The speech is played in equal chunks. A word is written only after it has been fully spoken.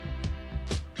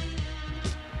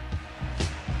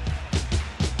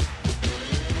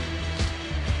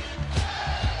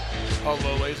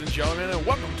Hello, ladies and gentlemen, and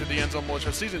welcome to the End Zone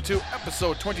Militia Season 2,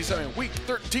 Episode 27, Week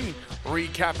 13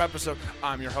 recap episode.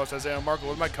 I'm your host, Isaiah Markle,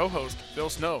 with my co-host, Phil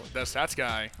Snow, the Stats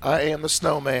Guy. I am the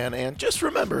Snowman, and just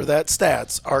remember that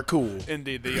stats are cool.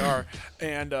 Indeed, they are.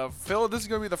 And, Phil, this is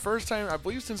going to be the first time, I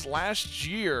believe, since last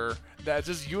year that it's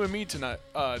just you and me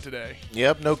today.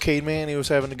 Yep, no Cade Man. He was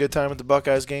having a good time at the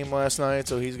Buckeyes game last night,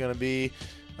 so he's going to be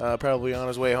probably on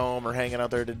his way home or hanging out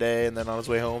there today and then on his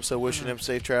way home. So wishing him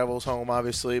safe travels home,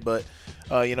 obviously. But,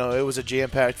 it was a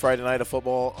jam-packed Friday night of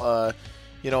football. A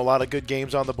lot of good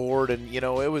games on the board. And,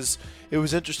 it was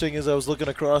interesting as I was looking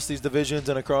across these divisions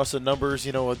and across the numbers.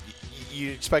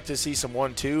 You expect to see some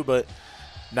 1-2, but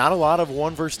not a lot of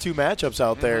 1 versus 2 matchups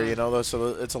out there. So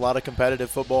it's a lot of competitive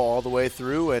football all the way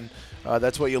through. And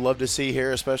that's what you love to see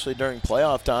here, especially during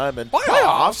playoff time. And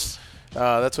Playoffs?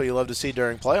 That's what you love to see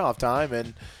during playoff time.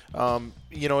 And,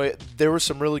 there were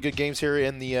some really good games here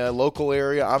in the local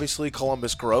area. Obviously,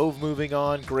 Columbus Grove moving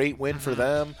on. Great win for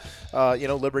them.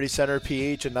 Liberty Center,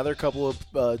 PH, another couple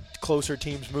of closer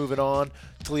teams moving on.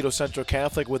 Toledo Central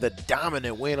Catholic with a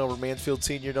dominant win over Mansfield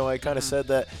Senior. I kind of said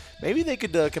that maybe they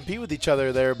could compete with each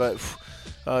other there, but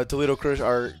Toledo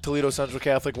Central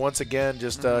Catholic once again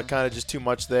just kind of just too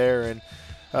much there. And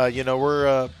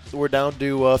we're down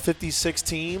to 56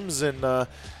 teams, and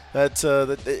it's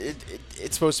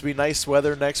supposed to be nice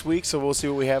weather next week, so we'll see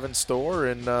what we have in store.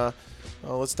 And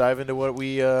let's dive into what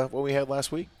we had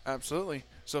last week. Absolutely.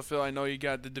 So, Phil, I know you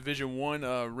got the Division One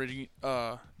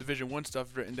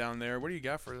stuff written down there. What do you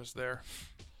got for us there?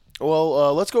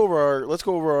 Well, let's go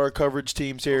over our coverage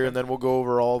teams here, and then we'll go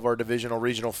over all of our divisional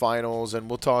regional finals, and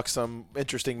we'll talk some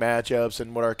interesting matchups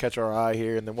and what catch our eye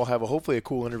here, and then we'll have hopefully a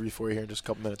cool interview for you here in just a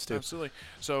couple minutes too. Absolutely.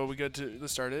 So we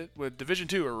let's start it with Division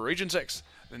 2 or Region 6.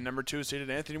 The number 2 seeded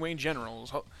Anthony Wayne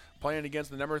Generals playing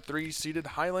against the number 3 seeded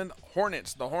Highland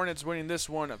Hornets. The Hornets winning this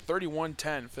one at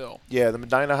 31-10. Phil. Yeah, the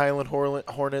Medina Highland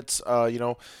Hornets.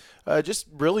 Just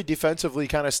really defensively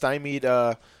kind of stymied.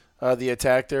 The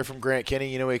attack there from Grant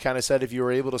Kinney. We kind of said if you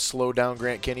were able to slow down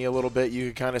Grant Kinney a little bit, you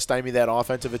could kind of stymie that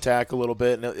offensive attack a little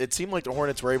bit. And it seemed like the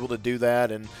Hornets were able to do that.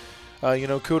 And,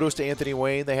 kudos to Anthony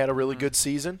Wayne. They had a really good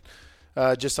season,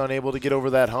 just unable to get over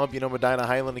that hump. Medina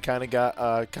Highland kind of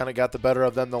got the better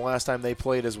of them the last time they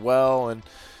played as well. And,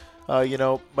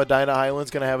 Medina Highland's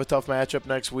going to have a tough matchup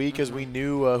next week, as we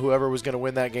knew whoever was going to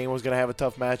win that game was going to have a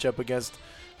tough matchup against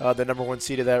the number 1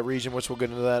 seed of that region, which we'll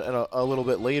get into that in a little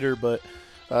bit later. But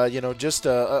just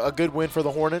a good win for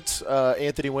the Hornets.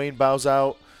 Anthony Wayne bows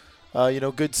out.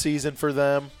 Good season for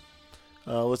them.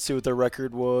 Let's see what their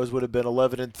record was. Would have been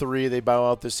 11-3. They bow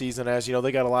out this season, as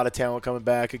they got a lot of talent coming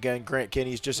back. Again, Grant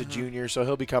Kinney's just a junior, so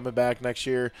he'll be coming back next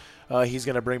year. He's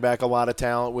going to bring back a lot of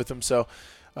talent with him. So,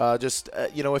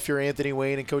 if you're Anthony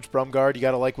Wayne and Coach Brumgard, you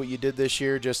got to like what you did this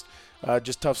year. Just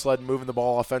tough sledding, moving the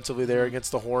ball offensively there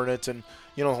against the Hornets. And,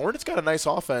 the Hornets got a nice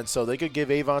offense, so they could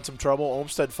give Avon some trouble.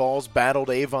 Olmsted Falls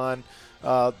battled Avon,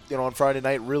 on Friday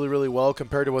night really, really well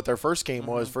compared to what their first game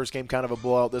was. First game kind of a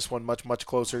blowout. This one much, much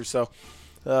closer. So,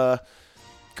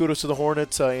 kudos to the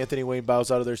Hornets. Anthony Wayne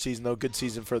bows out of their season, though. Good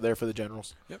season for the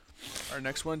Generals. Yep. Our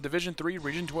next one, Division 3,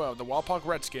 Region 12, the Walpock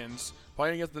Redskins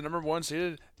playing against the number 1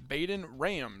 seeded Baden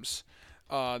Rams.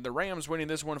 The Rams winning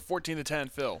this one 14-10,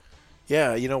 Phil.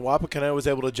 Yeah, Wapakoneta was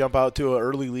able to jump out to an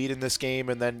early lead in this game,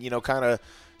 and then kind of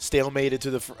stalemated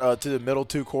to the middle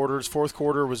 2 quarters. Fourth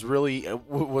quarter was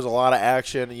a lot of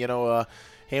action.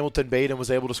 Hamilton Baden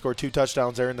was able to score 2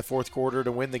 touchdowns there in the fourth quarter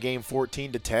to win the game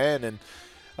 14-10, and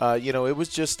it was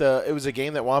just it was a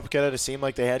game that Wapakoneta seemed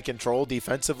like they had control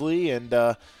defensively, and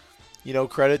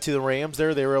credit to the Rams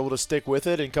there. They were able to stick with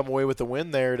it and come away with the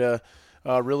win there to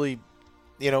really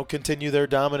continue their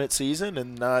dominant season,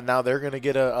 and now they're going to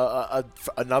get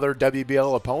another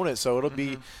WBL opponent. So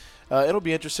it'll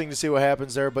be interesting to see what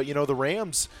happens there. But the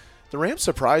Rams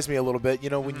surprised me a little bit.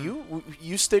 When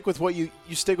you stick with what you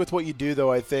stick with what you do,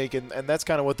 though, I think, and that's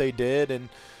kind of what they did. And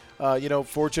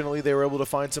fortunately, they were able to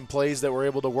find some plays that were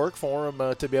able to work for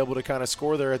them to be able to kind of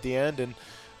score there at the end and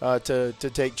to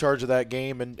take charge of that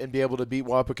game and be able to beat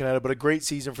Wapakoneta. But a great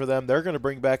season for them. They're going to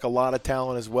bring back a lot of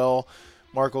talent as well.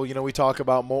 Markle, we talk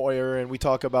about Moyer and we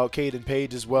talk about Caden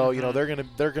Page as well. They're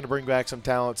gonna bring back some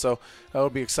talent, so that'll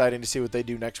be exciting to see what they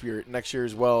do next year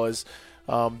as well, as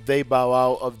they bow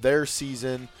out of their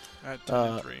season at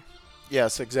 10-3.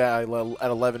 Yes, exactly,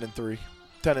 at 11-3,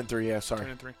 10-3. Yeah, sorry.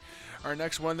 10-3. Our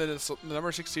next one, that is the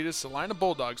number 6 seed is Salina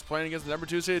Bulldogs playing against the number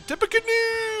 2 seed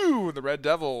Tippecanoe, the Red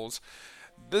Devils.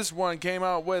 This one came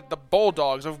out with the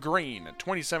Bulldogs of Green,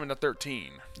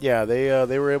 27-13. Yeah,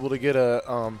 they were able to get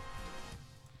a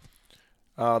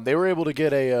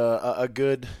a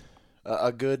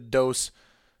good dose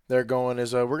they're going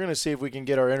is we're going to see if we can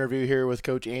get our interview here with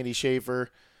Coach Andy Schaefer.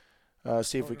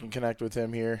 See if we can connect with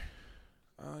him here.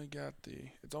 I got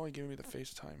it's only giving me the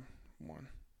FaceTime one.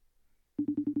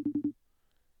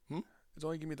 It's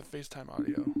only giving me the FaceTime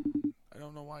audio. I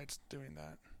don't know why it's doing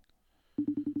that.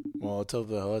 Well,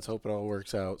 let's hope it all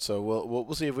works out. So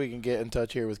we'll see if we can get in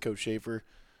touch here with Coach Schaefer.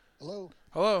 Hello,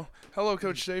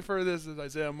 Coach Schaefer. This is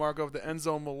Isaiah Marco of the End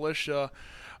Zone Militia.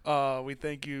 We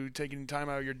thank you taking time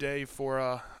out of your day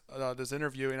for this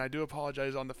interview, and I do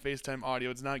apologize on the FaceTime audio.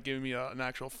 It's not giving me an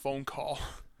actual phone call.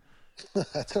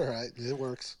 That's all right. It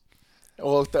works.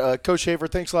 Well, Coach Schaefer,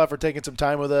 thanks a lot for taking some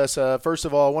time with us. First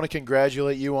of all, I want to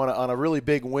congratulate you on a really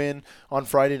big win on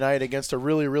Friday night against a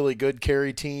really, really good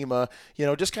Cary team.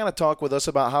 Just kind of talk with us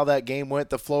about how that game went,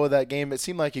 the flow of that game. It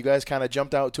seemed like you guys kind of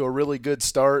jumped out to a really good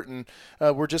start, and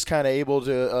we're just kind of able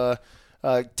to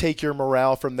take your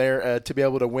morale from there to be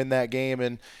able to win that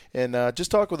game. And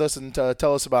just talk with us and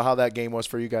tell us about how that game was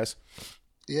for you guys.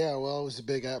 Yeah, well, it was a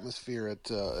big atmosphere at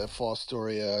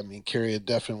Fostoria. I mean, Cary had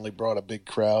definitely brought a big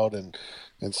crowd, and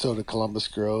so did Columbus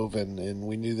Grove, and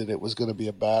we knew that it was going to be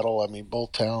a battle. I mean,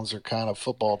 both towns are kind of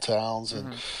football towns,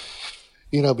 and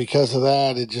because of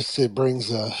that, it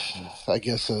brings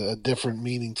a different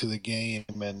meaning to the game.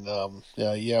 And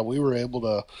we were able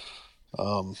to.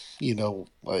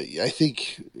 I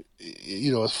think,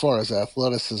 as far as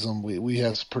athleticism, we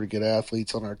have some pretty good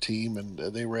athletes on our team, and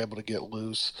they were able to get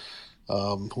loose.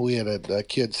 We had a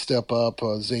kid step up,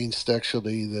 Zane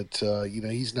Stexeldy, that,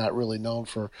 he's not really known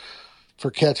for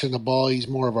catching the ball. He's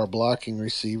more of our blocking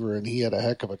receiver, and he had a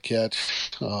heck of a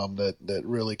catch that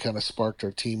really kind of sparked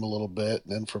our team a little bit.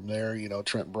 And then from there,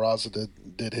 Trent Braza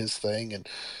did his thing, and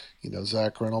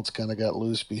Zach Reynolds kind of got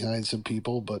loose behind some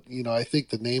people. But, I think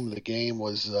the name of the game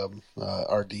was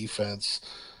our defense.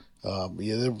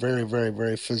 They're a very, very,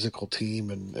 very physical team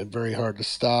and very hard to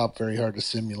stop, very hard to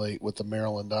simulate with the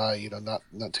Maryland eye.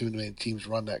 Not too many teams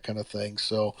run that kind of thing.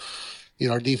 So,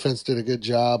 our defense did a good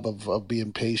job of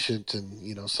being patient.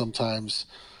 And, sometimes,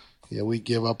 we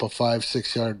give up a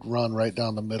 5-6 yard run right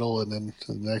down the middle, and then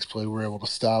the next play we're able to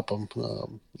stop them.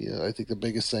 I think the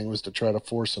biggest thing was to try to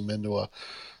force them into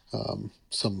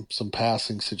some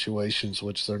passing situations,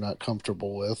 which they're not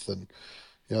comfortable with. And,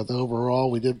 overall,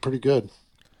 we did pretty good.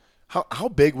 How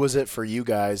big was it for you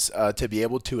guys to be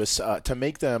able to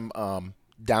make them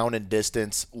down in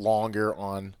distance longer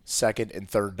on second and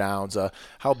third downs?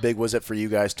 How big was it for you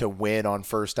guys to win on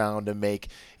first down, to make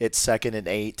it 2nd and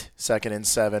 8, 2nd and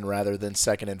 7 rather than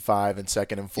 2nd and 5 and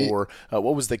 2nd and 4?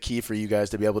 What was the key for you guys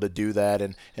to be able to do that,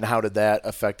 and how did that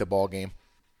affect the ball game?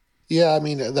 Yeah, I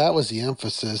mean, that was the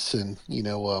emphasis, and we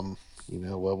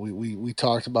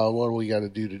talked about what we got to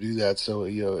do that. So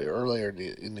earlier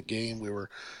in the game we were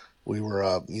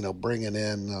bringing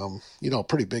in a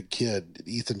pretty big kid,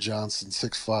 Ethan Johnson,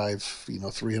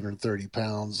 6'5", 330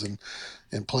 pounds,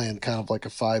 and playing kind of like a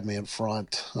 5-man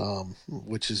front,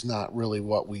 which is not really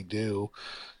what we do.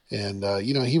 And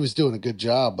he was doing a good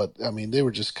job, but I mean, they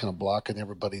were just kind of blocking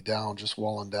everybody down, just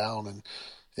walling down and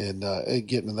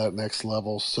getting to that next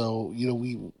level. So,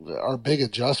 our big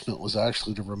adjustment was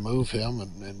actually to remove him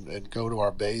and go to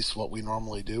our base. What we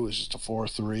normally do is just a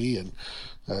 4-3. And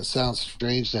it sounds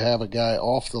strange to have a guy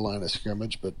off the line of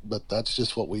scrimmage, but that's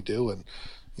just what we do. And,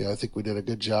 I think we did a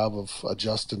good job of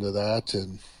adjusting to that,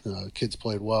 and kids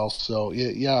played well. So,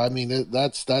 I mean,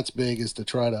 that's big, is to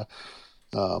try to,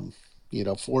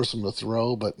 force them to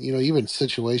throw. But, even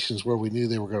situations where we knew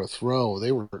they were going to throw,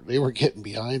 they were getting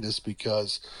behind us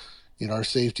because, our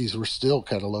safeties were still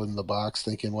kind of loading the box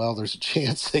thinking, well, there's a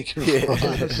chance they can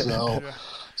run.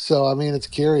 So, I mean, it's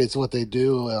Cary. It's what they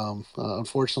do.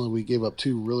 Unfortunately, we gave up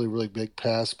 2 really, really big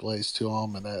pass plays to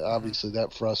them, and obviously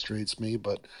that frustrates me.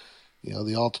 But,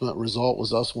 the ultimate result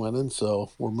was us winning,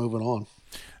 so we're moving on.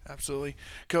 Absolutely.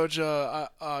 Coach,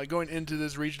 going into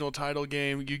this regional title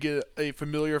game, you get a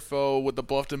familiar foe with the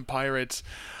Bluffton Pirates.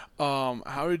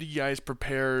 How did you guys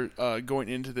prepare going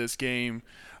into this game,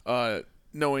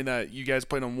 knowing that you guys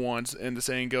played them once, and the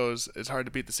saying goes, it's hard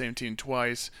to beat the same team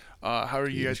twice? How are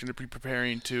you guys going to be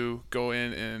preparing to go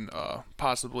in and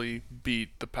possibly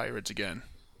beat the Pirates again?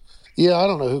 Yeah, I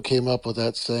don't know who came up with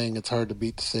that saying, it's hard to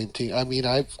beat the same team. I mean,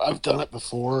 I've done it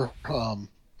before. I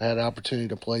had an opportunity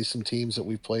to play some teams that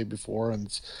we've played before, and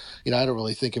it's, I don't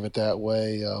really think of it that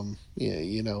way.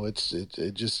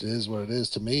 It just is what it is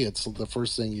to me. It's the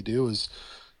first thing you do is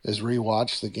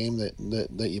rewatch the game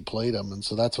that you played them, and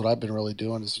so that's what I've been really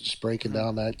doing, is just breaking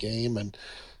down that game, and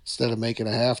instead of making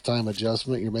a halftime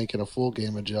adjustment, you're making a full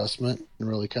game adjustment and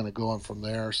really kind of going from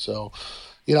there. So,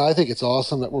 I think it's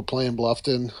awesome that we're playing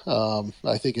Bluffton.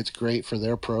 I think it's great for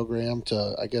their program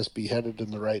to, I guess, be headed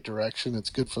in the right direction. It's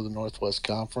good for the Northwest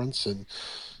Conference, and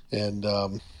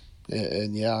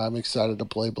yeah, I'm excited to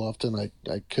play Bluffton.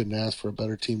 I couldn't ask for a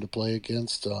better team to play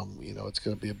against. It's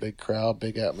going to be a big crowd,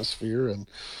 big atmosphere, and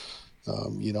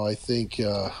I think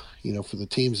for the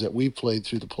teams that we played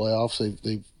through the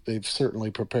playoffs, they've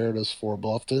certainly prepared us for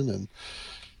Bluffton, and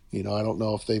I don't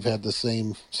know if they've had the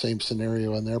same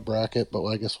scenario in their bracket, but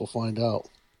I guess we'll find out.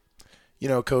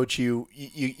 Coach, you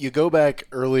go back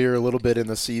earlier a little bit in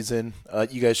the season.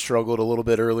 You guys struggled a little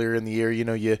bit earlier in the year.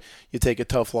 You take a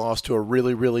tough loss to a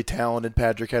really, really talented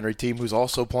Patrick Henry team who's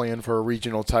also playing for a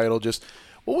regional title. Just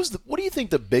what do you think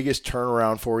the biggest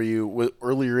turnaround for you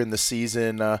earlier in the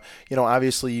season?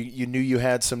 Obviously you knew you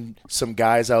had some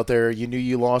guys out there. You knew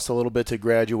you lost a little bit to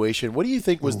graduation. What do you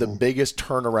think was the biggest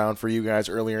turnaround for you guys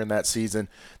earlier in that season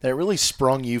that really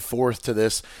sprung you forth to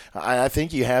this? I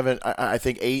think you haven't. I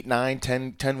think 8, 9,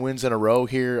 10 wins in a row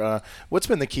here. What's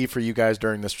been the key for you guys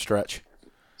during this stretch?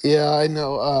 Yeah, I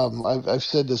know. I've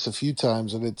said this a few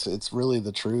times, and it's really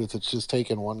the truth. It's just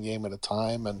taking one game at a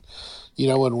time, and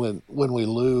when we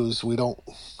lose, we don't.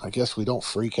 I guess we don't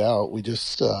freak out. We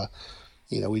just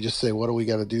say, what do we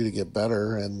got to do to get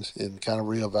better, and kind of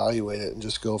reevaluate it and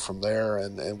just go from there.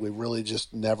 And we really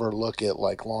just never look at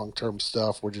like long term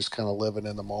stuff. We're just kind of living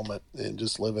in the moment and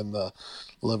just living the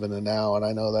now. And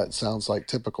I know that sounds like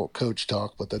typical coach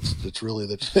talk, but it's really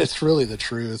it's really the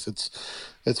truth.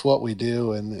 It's what we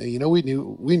do. And we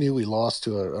knew we lost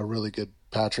to a really good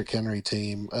Patrick Henry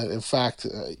team. In fact,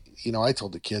 I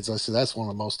told the kids, I said, that's one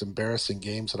of the most embarrassing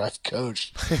games that I've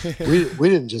coached. We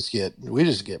didn't just get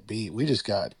beat. We just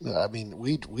got, I mean,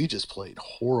 we just played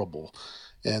horrible.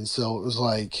 And so it was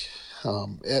like,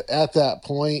 at that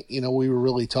point, we were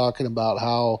really talking about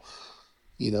how,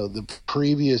 the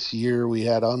previous year we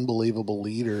had unbelievable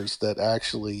leaders that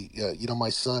actually, my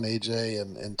son AJ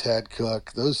and Tad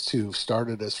Cook, those two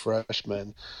started as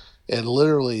freshmen, and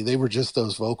literally they were just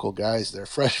those vocal guys their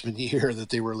freshman year that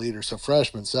they were leaders. So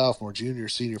freshman, sophomore, junior,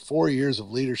 senior, 4 years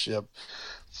of leadership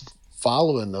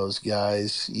following those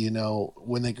guys.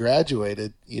 When they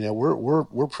graduated,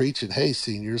 we're preaching, hey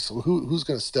seniors, who's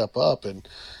going to step up, and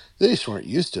they just weren't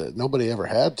used to it. Nobody ever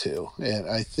had to, and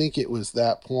I think it was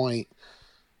that point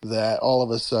that all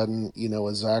of a sudden,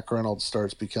 as Zach Reynolds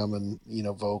starts becoming,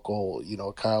 vocal,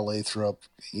 Kyle Lathrop,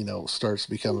 starts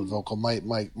becoming vocal.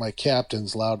 My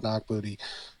captains, Loud Knock Booty,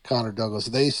 Connor Douglas,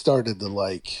 they started to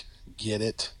like get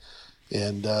it.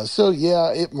 And so,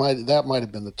 yeah, that might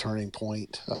have been the turning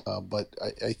point. But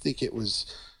I think it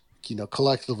was,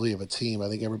 collectively of a team. I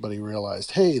think everybody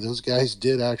realized, hey, those guys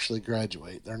did actually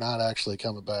graduate. They're not actually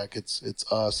coming back. It's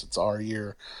us. It's our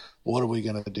year. What are we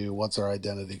going to do? What's our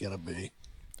identity going to be?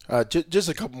 Just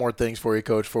a couple more things for you,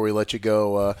 Coach, before we let you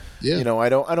go. Yeah. I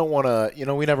don't want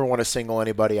to. We never want to single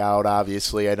anybody out.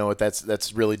 Obviously, I know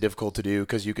that's really difficult to do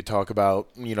because you could talk about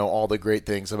all the great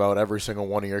things about every single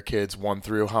one of your kids, one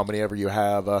through how many ever you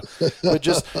have. But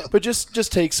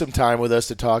just take some time with us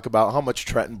to talk about how much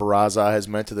Trenton Barraza has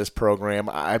meant to this program.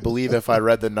 I believe if I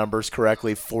read the numbers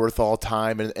correctly, 4th all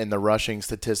time in the rushing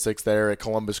statistics there at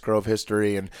Columbus Grove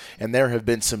history, and there have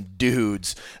been some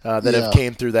dudes that have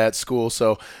came through that school.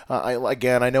 So.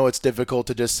 I know it's difficult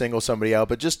to just single somebody out,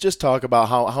 but just talk about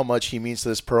how much he means to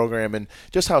this program and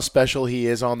just how special he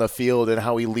is on the field and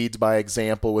how he leads by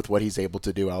example with what he's able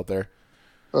to do out there.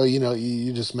 Well,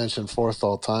 you just mentioned 4th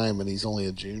all time, and he's only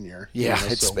a junior. Yeah,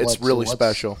 it's really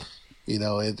special.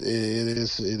 It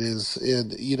is,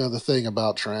 and the thing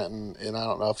about Trenton, and I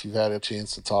don't know if you've had a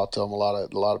chance to talk to him. A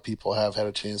lot of people have had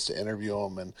a chance to interview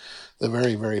him, and the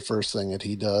very, very first thing that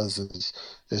he does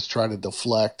is try to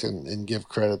deflect and give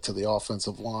credit to the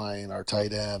offensive line, our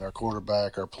tight end, our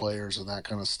quarterback, our players, and that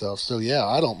kind of stuff. So yeah,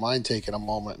 I don't mind taking a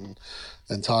moment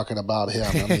and talking about him.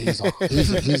 I mean,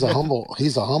 he's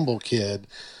a humble kid,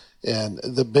 and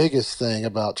the biggest thing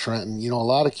about Trenton, a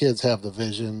lot of kids have the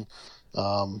vision.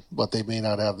 But they may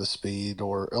not have the speed,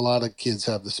 or a lot of kids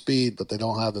have the speed, but they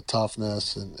don't have the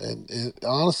toughness. And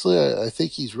honestly, I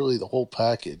think he's really the whole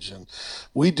package. And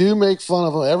we do make fun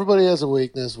of him. Everybody has a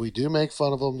weakness. We do make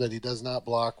fun of him that he does not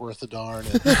block worth a darn.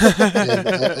 And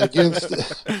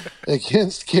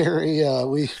against Gary,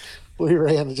 we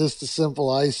ran just a simple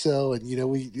ISO, and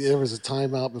there was a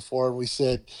timeout before, and we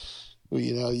said,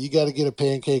 well, you got to get a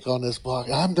pancake on this block.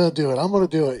 I'm going to do it. I'm going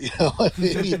to do it.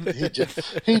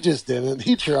 He just didn't.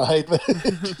 He tried, but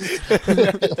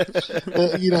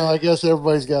I guess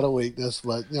everybody's got a weakness.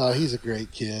 But he's a great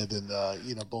kid, and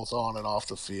both on and off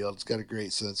the field, he's got a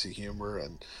great sense of humor,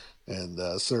 and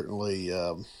certainly,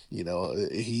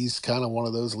 he's kind of one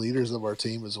of those leaders of our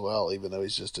team as well, even though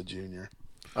he's just a junior.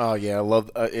 Oh yeah, I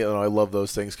love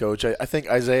those things, Coach. I think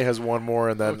Isaiah has one more,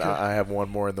 and then Okay. I have one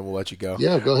more, and then we'll let you go.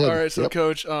 Yeah, go ahead. All right, so Yep.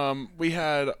 Coach, we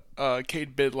had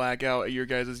Cade Bidlack out at your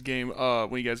guys' game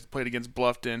when you guys played against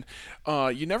Bluffton.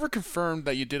 You never confirmed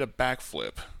that you did a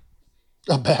backflip.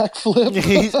 A backflip.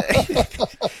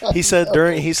 He said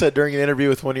during an interview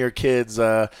with one of your kids, he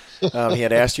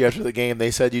had asked you after the game.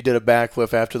 They said you did a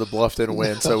backflip after the Bluffton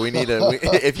win. So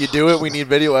if you do it, we need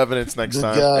video evidence next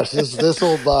time. Gosh, this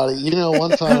old body. You know, one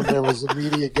time there was a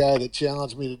media guy that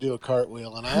challenged me to do a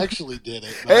cartwheel, and I actually did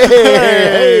it.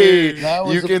 Hey, That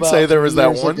was you can about say there 3 was that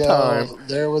years one ago. time.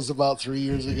 There was about 3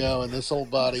 years ago, and this old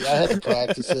body. I had to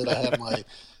practice it.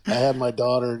 I had my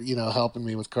daughter, helping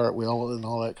me with cartwheel and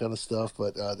all that kind of stuff.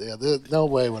 But yeah, no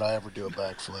way would I ever do a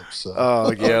backflip. So.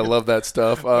 Oh yeah, I love that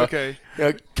stuff. Okay.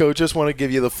 Coach, just want to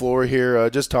give you the floor here.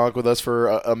 Just talk with us for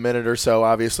a minute or so.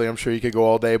 Obviously, I'm sure you could go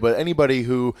all day, but anybody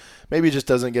who maybe just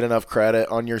doesn't get enough credit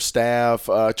on your staff,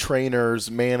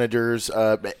 trainers, managers,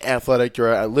 athletic,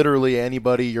 literally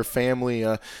anybody, your family,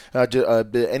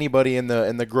 anybody in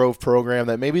the Grove program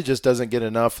that maybe just doesn't get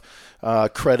enough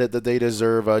credit that they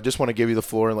deserve. I just want to give you the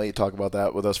floor and let you talk about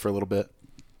that with us for a little bit.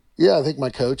 Yeah, I think my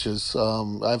coaches.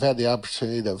 I've had the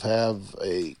opportunity to have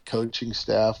a coaching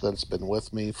staff that's been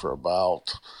with me for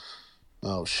about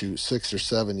 6 or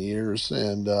 7 years,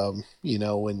 and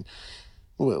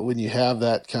when you have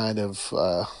that kind of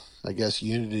I guess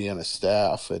unity in a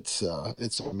staff, it's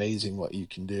amazing what you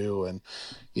can do. And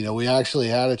we actually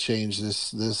had to change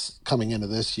this coming into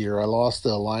this year. I lost a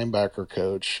linebacker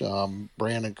coach,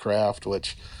 Brandon Kraft,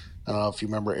 which I don't know if you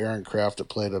remember Aaron Kraft that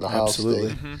played at Ohio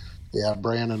Absolutely. State. Yeah,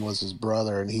 Brandon was his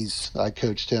brother, and I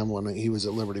coached him when he was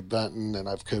at Liberty Benton, and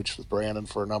I've coached with Brandon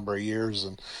for a number of years.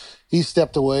 And he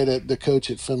stepped away to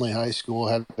coach at Findlay High School,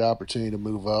 had the opportunity to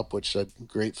move up, which I'm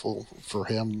grateful for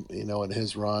him, in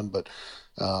his run. But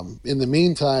in the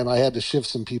meantime, I had to shift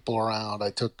some people around.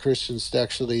 I took Christian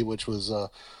Stexley, which was a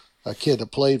kid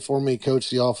that played for me,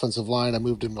 coached the offensive line. I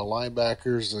moved him to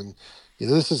linebackers, and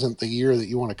this isn't the year that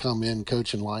you want to come in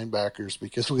coaching linebackers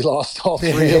because we lost all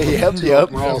three of them to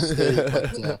Oklahoma State.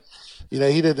 But,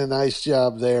 he did a nice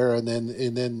job there. And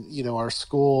then our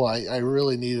school, I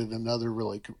really needed another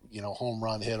really, home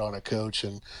run hit on a coach.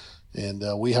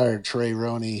 And we hired Trey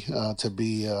Roney to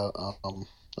be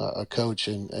a coach.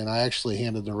 And I actually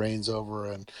handed the reins over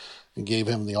and gave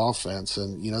him the offense.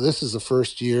 And, this is the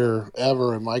first year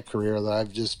ever in my career that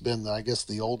I've just been, I guess,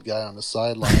 the old guy on the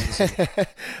sidelines.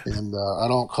 And I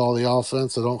don't call the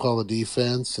offense. I don't call the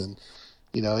defense. And,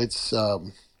 it's,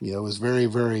 it was very,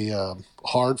 very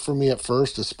hard for me at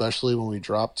first, especially when we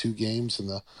dropped 2 games in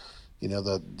the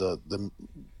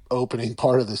opening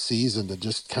part of the season to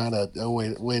just kind of,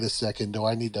 wait a second. Do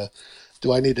I need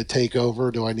to take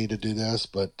over? Do I need to do this?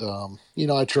 But,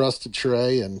 I trusted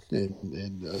Trey and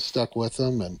stuck with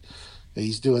him, and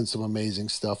he's doing some amazing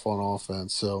stuff on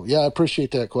offense. So, yeah, I appreciate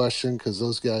that question because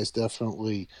those guys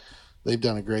they've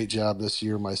done a great job this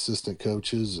year, my assistant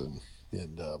coaches. And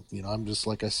I'm just,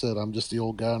 like I said, I'm just the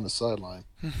old guy on the sideline.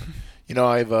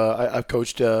 I've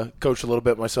coached a little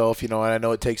bit myself, and I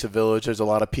know it takes a village. There's a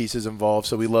lot of pieces involved,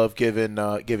 so we love giving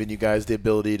you guys the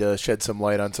ability to shed some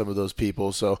light on some of those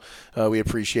people. So we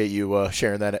appreciate you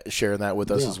sharing that with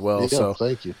us as well. Yeah, so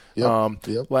thank you.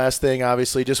 Yep. Last thing,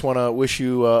 obviously, just want to wish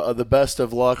you the best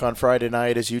of luck on Friday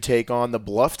night as you take on the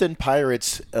Bluffton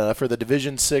Pirates for the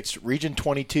Division 6 Region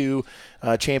 22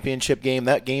 championship game.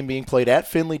 That game being played at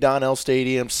Finley Donnell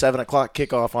Stadium, 7 o'clock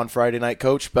kickoff on Friday night.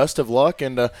 Coach, best of luck,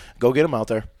 and go get them out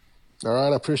there. All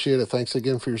right, I appreciate it. Thanks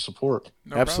again for your support.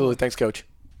 No Absolutely. problem. Thanks, Coach.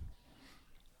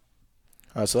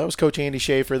 So that was Coach Andy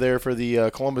Schaefer there for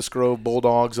the Columbus Grove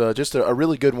Bulldogs. Just a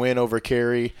really good win over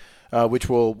Cary, which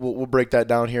we'll break that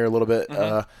down here a little bit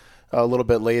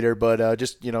later. But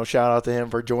just shout out to him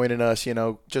for joining us.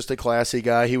 Just a classy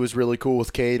guy. He was really cool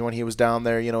with Cade when he was down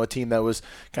there. A team that was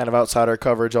kind of outside our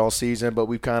coverage all season, but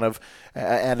we've kind of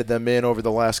added them in over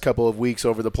the last couple of weeks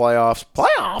over the playoffs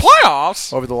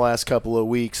over the last couple of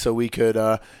weeks, so we could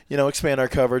expand our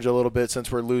coverage a little bit since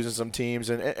we're losing some teams,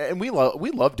 and we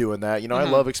love doing that. I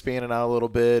love expanding out a little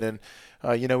bit, and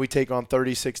we take on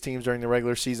 36 teams during the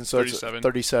regular season, so 37. It's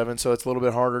 37, so it's a little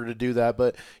bit harder to do that.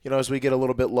 But as we get a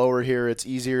little bit lower here, it's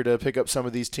easier to pick up some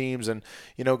of these teams, and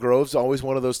Grove's always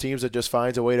one of those teams that just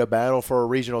finds a way to battle for a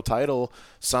regional title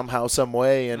somehow, some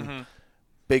way, and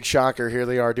big shocker, here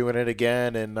they are doing it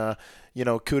again, and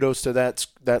kudos to that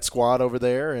squad over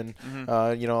there, and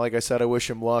like I said, I wish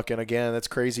him luck. And again, that's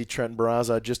crazy. Trent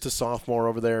Barraza, just a sophomore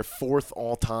over there, 4th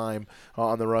all time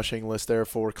on the rushing list there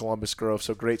for Columbus Grove.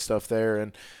 So great stuff there,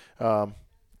 and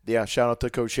shout out to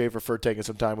Coach Schaefer for taking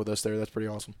some time with us there. That's pretty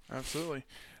awesome. Absolutely.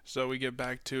 So we get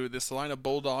back to the Salina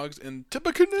Bulldogs in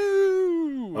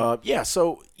Tippecanoe. Yeah,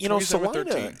 so Salina,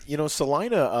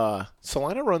 27-13.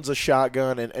 Salina runs a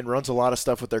shotgun and runs a lot of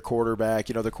stuff with their quarterback.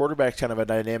 The quarterback's kind of a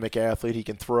dynamic athlete. He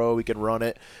can throw, he can run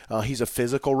it. He's a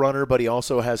physical runner, but he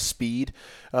also has speed.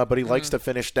 But he likes to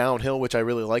finish downhill, which I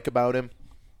really like about him.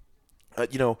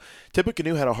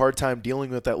 Tippecanoe had a hard time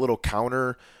dealing with that little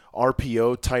counter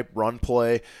RPO type run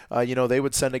play. They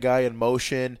would send a guy in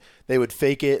motion, they would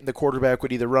fake it, and the quarterback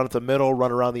would either run up the middle,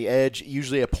 run around the edge.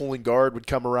 Usually a pulling guard would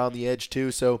come around the edge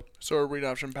too. So a read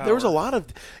option power. there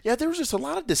was just a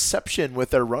lot of deception with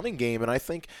their running game, and I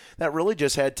think that really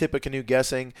just had Tippecanoe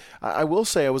guessing. I will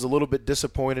say I was a little bit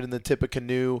disappointed in the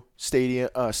Tippecanoe stadium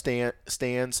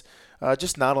stands.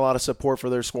 Just not a lot of support for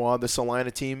their squad. The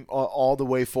Salina team all the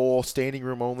way full, standing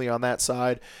room only on that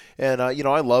side. And,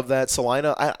 I love that.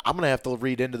 Salina, I'm going to have to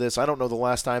read into this. I don't know the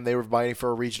last time they were fighting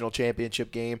for a regional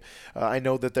championship game. I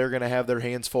know that they're going to have their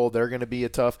hands full. They're going to be a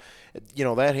tough –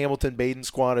 that Hamilton-Baden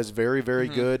squad is very, very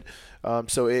good.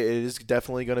 So it is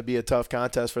definitely going to be a tough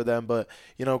contest for them. But,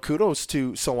 kudos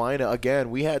to Salina. Again,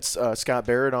 we had Scott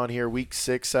Barrett on here week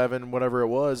 6, 7, whatever it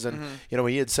was. And,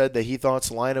 he had said that he thought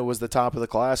Salina was the top of the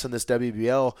class in this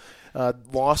WBL.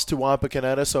 Lost to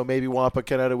Wapakoneta, so maybe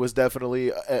Wapakoneta was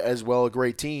definitely as well a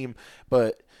great team.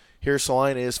 But here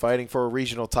Salina is fighting for a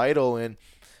regional title. And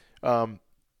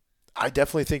I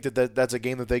definitely think that's a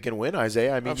game that they can win,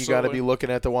 Isaiah. I mean, Absolutely. You got to be looking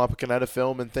at the Wapakoneta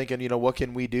film and thinking, what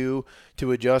can we do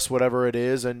to adjust whatever it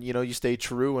is, and you stay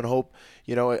true and hope.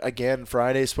 Again,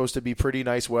 Friday is supposed to be pretty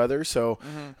nice weather, so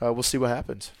we'll see what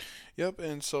happens. Yep,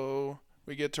 and so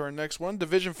we get to our next one,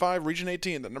 Division 5, Region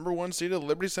 18. The number 1 seeded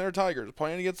Liberty Center Tigers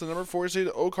playing against the number 4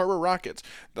 seeded Oak Harbor Rockets.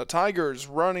 The Tigers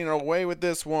running away with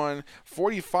this one,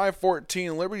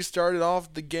 45-14. Liberty started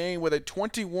off the game with a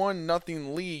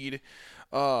 21-0 lead.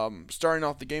 Starting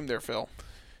off the game there, Phil.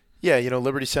 Yeah,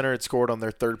 Liberty Center had scored on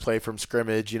their third play from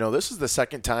scrimmage. This is the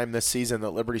second time this season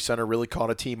that Liberty Center really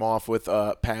caught a team off with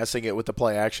passing it with the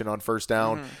play action on first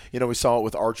down. We saw it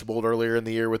with Archibald earlier in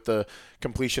the year with the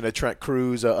completion of Trent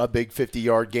Cruz, a big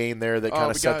 50-yard gain there that kind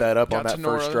of set that up on that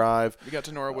first drive. We got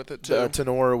Tenora with it, too.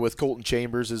 Tenora with Colton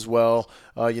Chambers as well.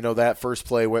 That first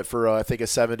play went for, I think, a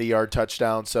 70-yard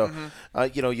touchdown. So,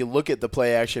 you look at the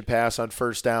play action pass on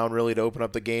first down really to open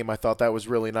up the game. I thought that was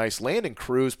really nice. Landon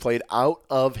Cruz played out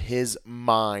of his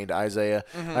mind, Isaiah.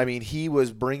 I mean, he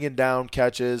was bringing down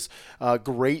catches,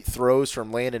 great throws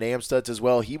from Landon Amstutz as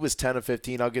well. He was 10 of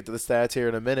 15. I'll get to the stats here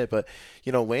in a minute, but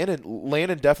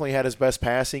Landon definitely had his best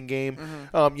passing game.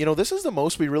 This is the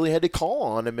most we really had to call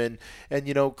on him, and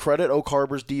credit Oak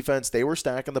Harbor's defense. They were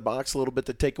stacking the box a little bit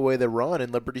to take away the run,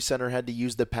 and Liberty Center had to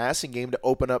use the passing game to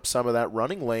open up some of that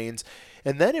running lanes,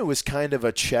 and then it was kind of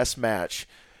a chess match.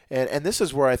 And this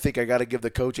is where I think I got to give the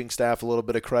coaching staff a little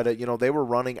bit of credit. They were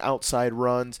running outside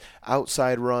runs,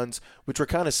 which were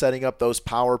kind of setting up those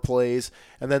power plays.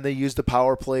 And then they used the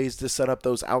power plays to set up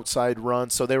those outside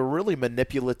runs. So they were really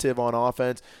manipulative on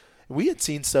offense. We had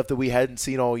seen stuff that we hadn't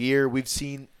seen all year. We've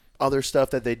seen other stuff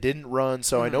that they didn't run.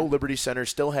 So I know Liberty Center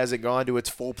still hasn't gone to its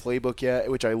full playbook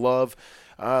yet, which I love.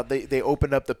 They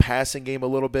opened up the passing game a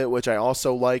little bit, which I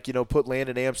also like. Put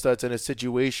Landon Amstutz in a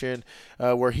situation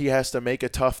where he has to make a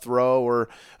tough throw or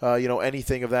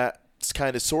anything of that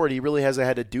kind of sort. He really hasn't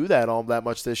had to do that all that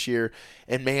much this year.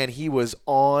 And man, he was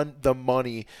on the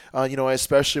money. I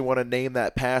especially want to name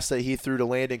that pass that he threw to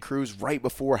Landon Cruz right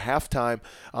before halftime.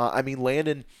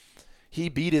 Landon, he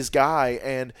beat his guy,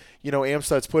 and,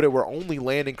 Amstutz put it where only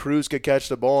Landon Cruz could catch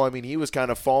the ball. I mean, he was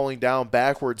kind of falling down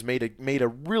backwards, made a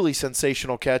really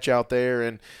sensational catch out there,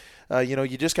 and,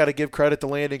 you just got to give credit to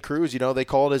Landon Cruz. They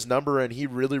called his number, and he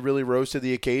really, really rose to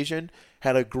the occasion,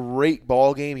 had a great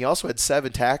ball game. He also had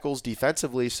 7 tackles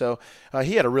defensively, so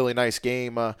he had a really nice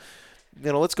game.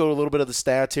 Let's go to a little bit of the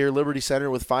stats here. Liberty Center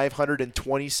with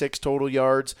 526 total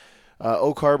yards,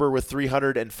 Oak Harbor with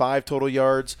 305 total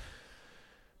yards.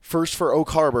 First for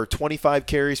Oak Harbor, 25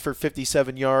 carries for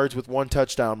 57 yards with 1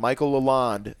 touchdown. Michael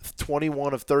Lalonde,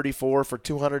 21 of 34 for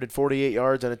 248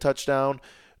 yards and a touchdown.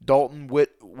 Dalton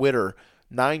Witter,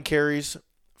 9 carries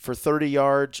for 30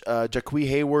 yards. Jaqui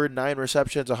Hayward, 9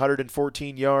 receptions,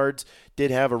 114 yards.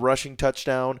 Did have a rushing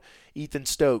touchdown. Ethan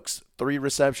Stokes, 3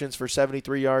 receptions for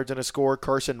 73 yards and a score.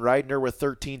 Carson Reidner with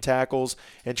 13 tackles.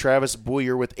 And Travis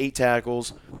Boyer with 8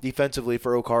 tackles defensively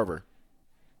for Oak Harbor.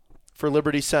 For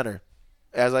Liberty Center,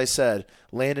 as I said,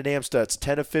 Landon Amstutz,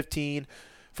 10 of 15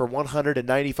 for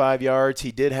 195 yards.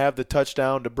 He did have the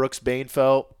touchdown to Brooks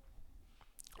Bainfeld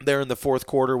there in the fourth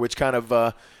quarter, which kind of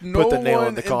put the nail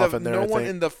in the coffin there, I think. No one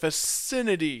in the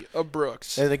vicinity of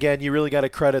Brooks. And again, you really got to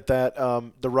credit that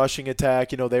the rushing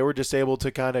attack. They were just able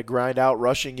to kind of grind out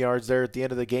rushing yards there at the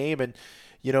end of the game. And,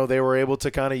 they were able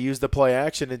to kind of use the play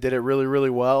action and did it really, really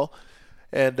well.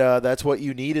 And that's what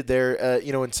you needed there,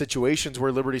 in situations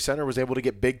where Liberty Center was able to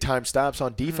get big-time stops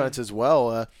on defense as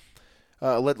well.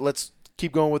 Let's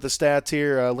keep going with the stats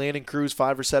here. Landon Cruz,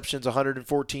 5 receptions,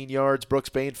 114 yards. Brooks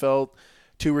Bainfeld,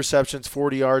 2 receptions,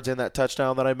 40 yards, and that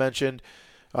touchdown that I mentioned.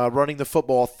 Running the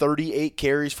football, 38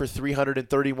 carries for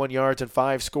 331 yards and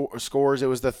 5 scores. It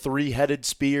was the 3-headed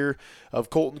spear of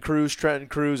Colton Cruz, Trenton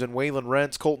Cruz, and Waylon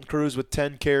Rentz. Colton Cruz with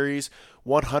 10 carries,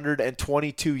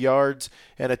 122 yards,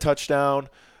 and a touchdown,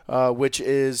 which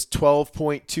is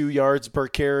 12.2 yards per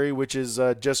carry, which is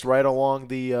just right along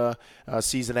the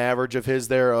season average of his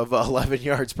there of 11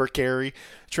 yards per carry.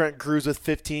 Trenton Cruz with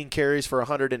 15 carries for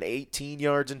 118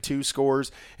 yards and 2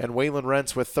 scores, and Waylon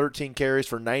Rentz with 13 carries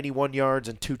for 91 yards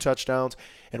and 2 touchdowns.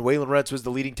 And Waylon Rentz was the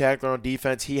leading tackler on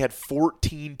defense. He had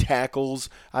 14 tackles,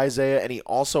 Isaiah, and he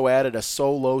also added a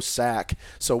solo sack.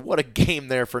 So what a game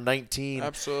there for 19.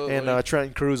 Absolutely. And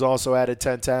Trenton Cruz also added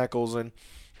 10 tackles. And,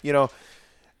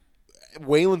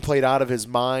 Waylon played out of his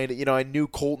mind. I knew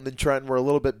Colton and Trenton were a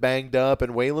little bit banged up,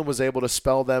 and Waylon was able to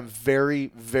spell them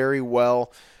very, very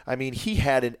well. I mean, he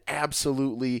had an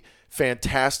absolutely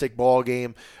fantastic ball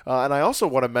game. And I also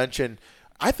want to mention,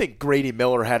 I think Grady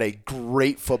Miller had a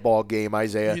great football game,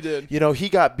 Isaiah. He did. He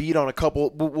got beat on a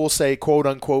couple, we'll say,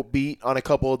 quote-unquote, beat on a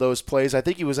couple of those plays. I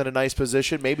think he was in a nice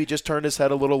position. Maybe just turned his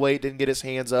head a little late, didn't get his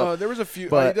hands up. There was a few.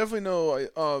 But, I definitely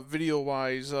know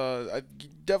video-wise, I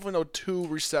definitely know 2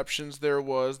 receptions there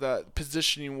was that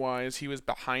positioning-wise he was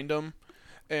behind him.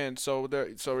 And so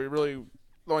he really,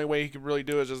 the only way he could really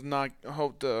do it is just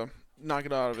hope to knock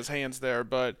it out of his hands there.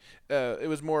 But it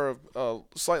was more of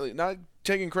slightly, not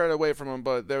taking credit away from him,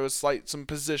 but there was some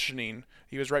positioning.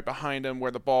 He was right behind him where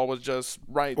the ball was just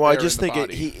right there. Well, I just think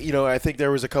body. I think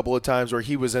there was a couple of times where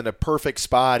he was in a perfect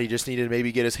spot. He just needed to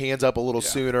maybe get his hands up a little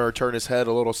sooner or turn his head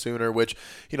a little sooner, which,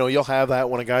 you'll have that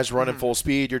when a guy's running full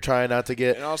speed. You're trying not to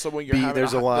get and also when you're beat.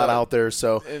 There's a lot out there.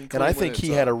 So, and I think he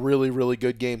had a really, really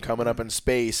good game coming up in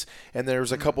space. And there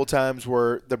was a couple times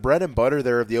where the bread and butter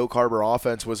there of the Oak Harbor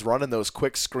offense was running those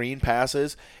quick screen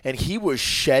passes, and he was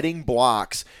shedding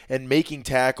blocks and making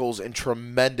tackles in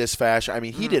tremendous fashion. I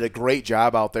mean, he did a great job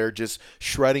out there just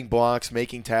shredding blocks,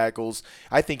 making tackles.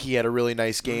 I think he had a really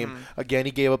nice game. Again,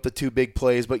 he gave up the 2 big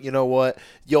plays, but you know what?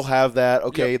 You'll have that.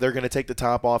 Okay, they're going to take the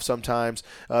top off sometimes.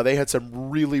 They had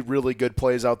some really, really good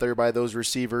plays out there by those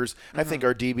receivers. I think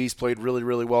our DBs played really,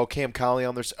 really well. Cam Colley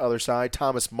on the other side.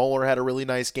 Thomas Muller had a really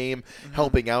nice game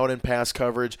helping out in pass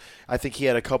coverage. I think he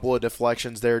had a couple of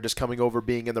deflections there just coming over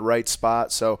being in the right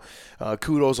spot. So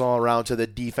kudos all around to the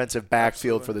defensive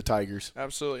backfield for the Tigers.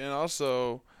 Absolutely. And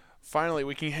also, finally,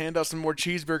 we can hand out some more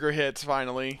cheeseburger hits,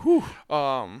 finally.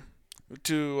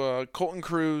 To Colton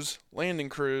Cruz, Landon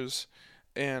Cruz,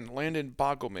 and Landon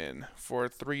Bogelman for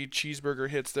 3 cheeseburger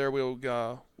hits there.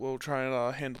 We'll try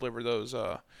and hand deliver those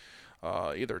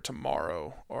either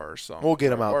tomorrow or something. We'll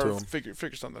get them out to him.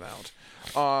 Figure something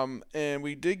out. And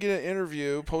we did get an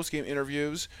interview, post-game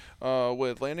interviews,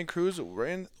 with Landon Cruz,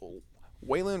 Waylon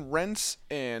Rentz,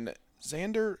 and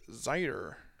Xander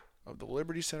Zeiter of the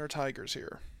Liberty Center Tigers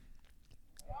here.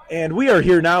 And we are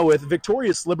here now with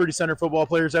victorious Liberty Center football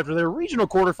players after their regional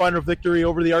quarterfinal victory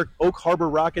over the Oak Harbor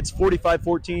Rockets,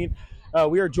 45-14.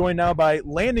 We are joined now by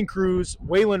Landon Cruz,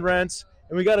 Waylon Rentz,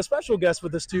 and we got a special guest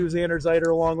with us too, Xander Zeiter,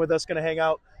 along with us, going to hang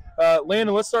out.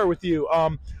 Landon, let's start with you.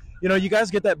 You guys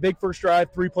get that big first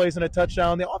drive, 3 plays and a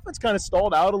touchdown. The offense kind of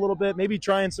stalled out a little bit, maybe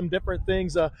trying some different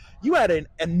things. You had an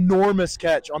enormous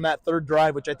catch on that 3rd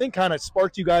drive, which I think kind of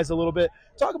sparked you guys a little bit.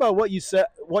 Talk about what you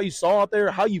saw out there,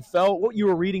 how you felt, what you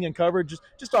were reading in coverage.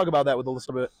 Just talk about that with a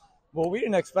little bit. Well, we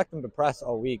didn't expect them to press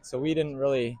all week, so we didn't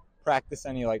really practice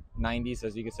any 90s,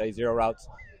 as you could say, 0 routes.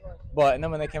 And then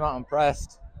when they came out and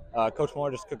pressed, Coach Moore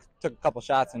just took a couple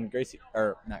shots, and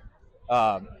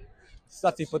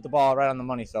Stutzy put the ball right on the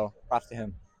money, so props to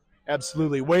him.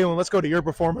 Absolutely. Waylon, let's go to your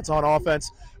performance on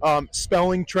offense.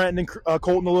 Spelling Trenton and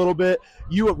Colton a little bit.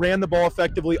 You ran the ball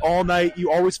effectively all night. You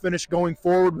always finished going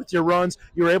forward with your runs.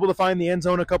 You were able to find the end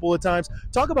zone a couple of times.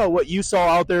 Talk about what you saw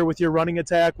out there with your running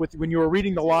attack, when you were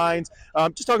reading the lines.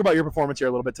 Just talk about your performance here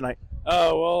a little bit tonight.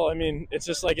 It's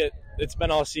just like it's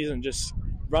been all season. Just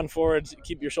run forward,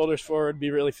 keep your shoulders forward,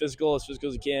 be really physical as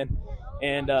you can.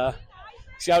 And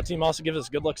scout team also gives us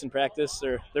good looks in practice.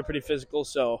 They're pretty physical,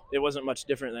 so it wasn't much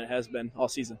different than it has been all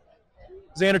season.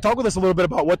 Xander, talk with us a little bit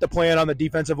about what the plan on the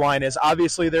defensive line is.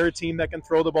 Obviously, they're a team that can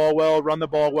throw the ball well, run the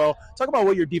ball well. Talk about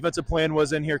what your defensive plan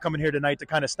was coming here tonight to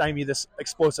kind of stymie this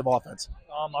explosive offense.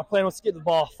 Our plan was to get the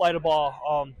ball, fly the ball.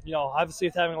 Obviously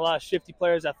with having a lot of shifty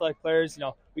players, athletic players,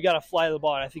 we got to fly the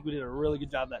ball, and I think we did a really good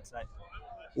job of that tonight.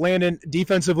 Landon,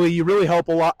 defensively, you really help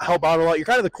out a lot. You're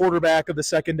kind of the quarterback of the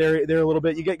secondary there a little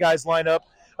bit. You get guys lined up.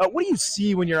 What do you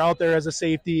see when you're out there as a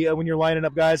safety, when you're lining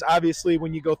up guys? Obviously,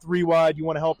 when you go 3 wide, you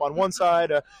want to help on one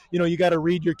side. You got to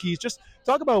read your keys. Just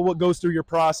talk about what goes through your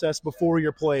process before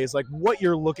your plays, like what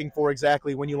you're looking for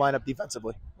exactly when you line up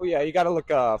defensively. Well, yeah, you got to look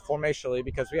formationally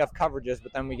because we have coverages,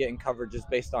 but then we get in coverages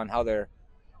based on how they're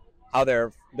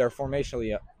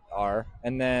formationally are.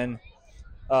 And then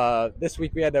this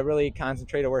week we had to really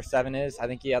concentrate on where 7 is. I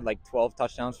think he had like 12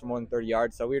 touchdowns for more than 30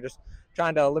 yards. So we were just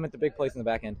trying to limit the big plays in the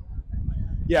back end.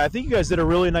 Yeah, I think you guys did a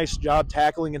really nice job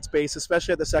tackling in space,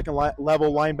 especially at the second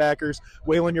level linebackers.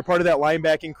 Waylon, you're part of that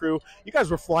linebacking crew. You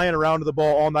guys were flying around to the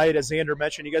ball all night, as Xander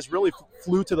mentioned. You guys really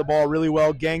flew to the ball really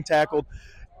well, gang tackled.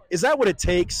 Is that what it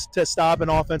takes to stop an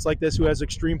offense like this who has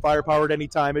extreme firepower at any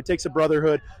time? It takes a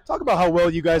brotherhood. Talk about how well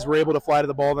you guys were able to fly to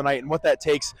the ball tonight and what that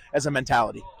takes as a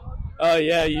mentality.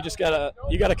 Yeah, you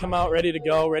gotta come out ready to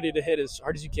go, ready to hit as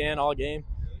hard as you can all game.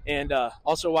 And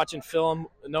also watching film,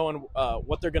 knowing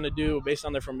what they're going to do based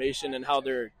on their formation and how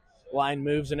their line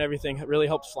moves and everything, it really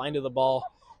helps flying to the ball.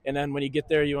 And then when you get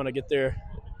there, you want to get there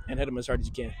and hit them as hard as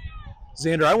you can.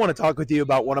 Xander, I want to talk with you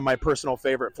about one of my personal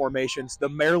favorite formations, the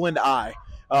Maryland I.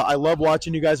 I love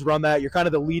watching you guys run that. You're kind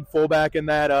of the lead fullback in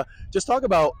that. Just talk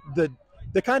about the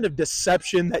kind of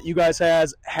deception that you guys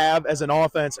have as an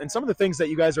offense and some of the things that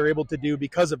you guys are able to do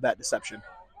because of that deception.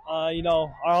 Our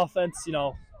offense,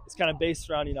 it's kind of based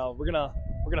around, we're gonna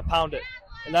pound it,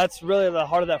 and that's really the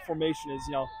heart of that formation is,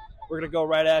 we're gonna go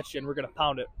right at you and we're gonna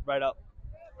pound it right up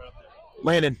there.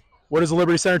 Landon, what does the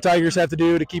Liberty Center Tigers have to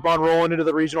do to keep on rolling into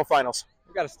the regional finals?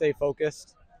 We got to stay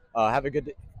focused, have a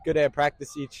good day of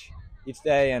practice each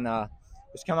day, and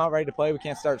just come out ready to play. We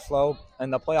can't start slow.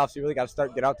 In the playoffs, you really got to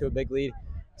get out to a big lead,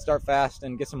 start fast,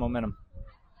 and get some momentum.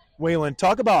 Waylon,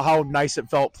 talk about how nice it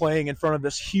felt playing in front of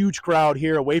this huge crowd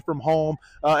here away from home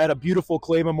at a beautiful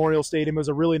Clay Memorial Stadium. It was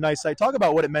a really nice sight. Talk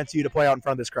about what it meant to you to play out in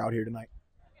front of this crowd here tonight.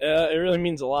 It really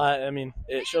means a lot. I mean,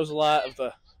 it shows a lot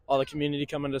of all the community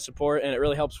coming to support, and it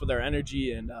really helps with our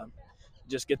energy and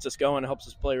just gets us going. It helps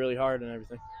us play really hard and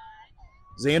everything.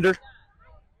 Xander,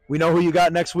 we know who you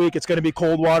got next week. It's going to be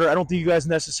Coldwater. I don't think you guys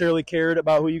necessarily cared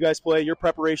about who you guys play. Your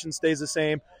preparation stays the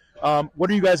same.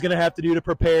 What are you guys going to have to do to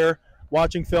prepare?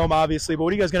 Watching film, obviously, but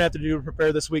what are you guys going to have to do to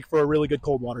prepare this week for a really good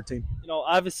Coldwater team?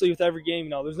 Obviously with every game,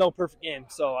 there's no perfect game.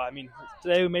 So,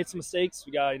 today we made some mistakes.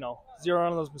 We got, zero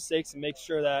on those mistakes and make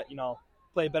sure that,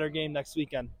 play a better game next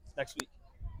week.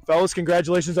 Fellas,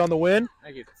 congratulations on the win.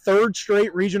 Thank you. 3rd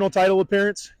straight regional title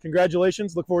appearance.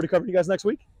 Congratulations. Look forward to covering you guys next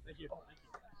week. Thank you.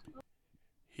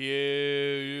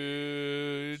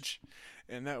 Huge.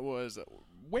 And that was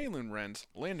Waylon Rent,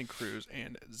 Landon Cruz,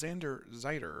 and Xander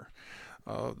Zeiter.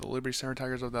 The Liberty Center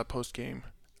Tigers of that post-game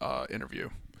interview.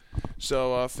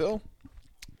 So, Phil,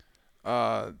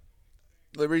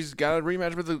 Liberty's got a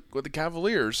rematch with the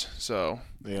Cavaliers. So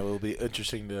yeah, it'll be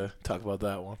interesting to talk about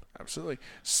that one. Absolutely.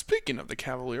 Speaking of the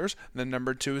Cavaliers, the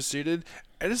number 2 seeded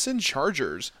Edison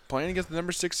Chargers playing against the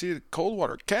number 6 seeded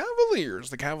Coldwater Cavaliers.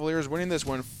 The Cavaliers winning this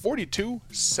one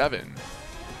 42-7.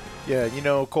 Yeah,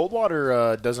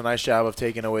 Coldwater does a nice job of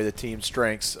taking away the team's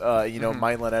strengths.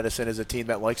 Milan Edison is a team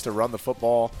that likes to run the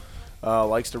football,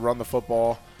 and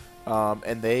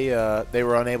they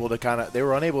were unable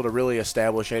to really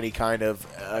establish any kind of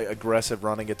aggressive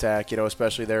running attack. You know,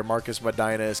 especially there, Marcus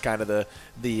Medina is kind of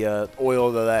the oil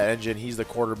of that engine. He's the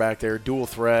quarterback there, dual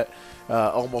threat.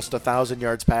 Almost 1,000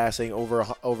 yards passing, over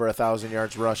 1,000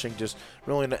 yards rushing. Just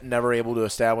really never able to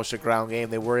establish a ground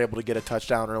game. They were able to get a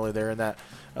touchdown early there in that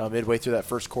midway through that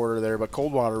first quarter there, but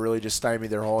Coldwater really just stymied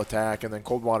their whole attack, and then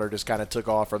Coldwater just kind of took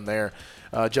off from there.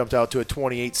 Jumped out to a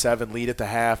 28-7 lead at the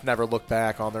half. Never looked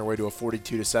back on their way to a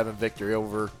 42-7 victory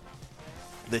over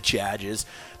the Chargers,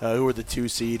 who were the 2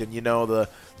 seed. And the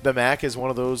MAC is one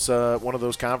of those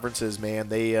conferences, man.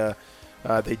 They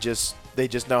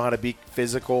just know how to be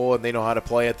physical, and they know how to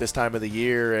play at this time of the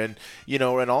year. And, in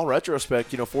all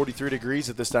retrospect, 43 degrees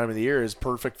at this time of the year is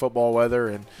perfect football weather.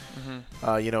 And,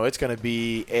 it's going to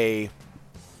be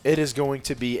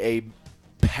a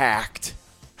packed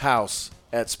house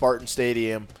at Spartan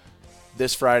Stadium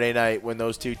this Friday night when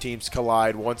those two teams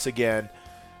collide once again,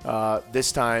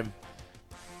 this time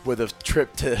with a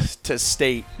trip to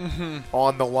state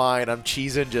on the line. I'm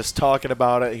cheesing just talking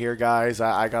about it here, guys.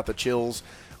 I got the chills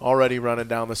already running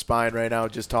down the spine right now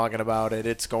just talking about it.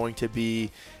 It's going to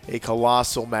be a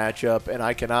colossal matchup, and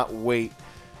I cannot wait.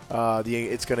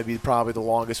 It's going to be probably the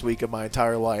longest week of my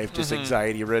entire life, just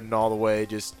anxiety-ridden all the way.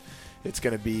 It's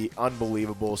going to be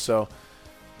unbelievable. So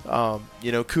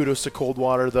Kudos to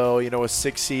Coldwater, though, a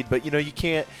 6 seed. But, you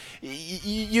can't –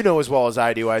 you know as well as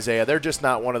I do, Isaiah, they're just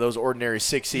not one of those ordinary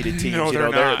 6-seeded teams. No, they're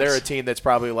not. They're a team that's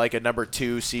probably like a number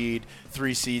 2 seed,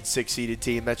 3 seed, 6-seeded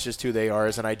team. That's just who they are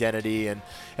as an identity. And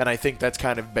I think that's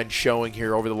kind of been showing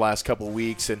here over the last couple of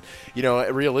weeks. And,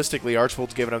 realistically,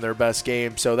 Archbold's given them their best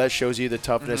game. So that shows you the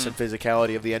toughness and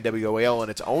physicality of the NWL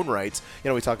in its own rights.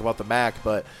 We talk about the MAC,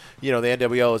 but, the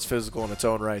NWL is physical in its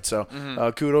own right. So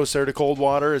kudos there to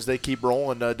Coldwater as they keep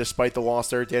rolling despite the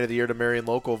loss there at the end of the year to Marion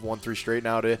Local of 1-3 straight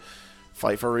now to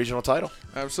fight for a regional title.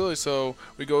 Absolutely. So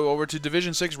we go over to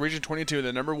Division 6, Region 22,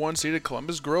 the number 1 seeded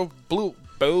Columbus Grove Blue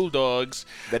Bulldogs.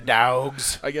 The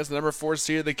Dogs. Against the number 4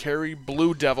 seeded the Cary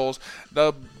Blue Devils.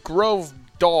 The Grove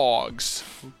Dogs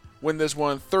win this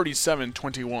one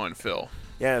 37-21, Phil.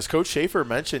 Yeah, as Coach Schaefer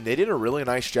mentioned, they did a really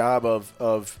nice job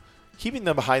of keeping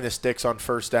them behind the sticks on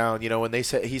first down. When he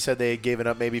said they had given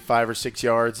up maybe 5 or 6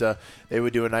 yards, they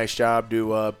would do a nice job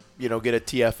to get a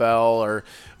TFL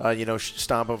or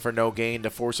stomp them for no gain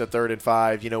to force a 3rd and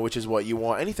 5, which is what you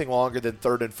want. Anything longer than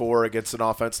 3rd and 4 against an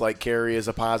offense like Cary is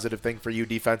a positive thing for you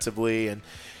defensively. And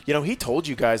he told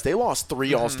you guys they lost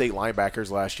 3 All-State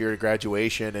linebackers last year to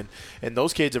graduation, and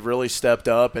those kids have really stepped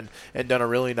up and done a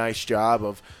really nice job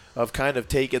of kind of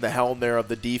taking the helm there of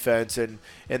the defense, and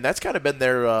that's kind of been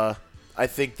their I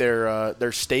think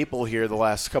their staple here the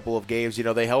last couple of games.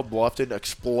 They held Bluffton,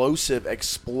 explosive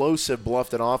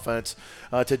Bluffton offense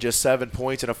to just 7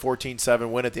 points and a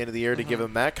 14-7 win at the end of the year to give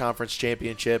them that conference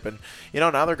championship. And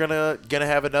now they're gonna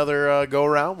have another go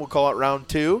around. We'll call it round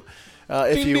 2,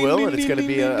 if you will, and it's going to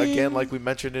be again like we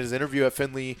mentioned in his interview at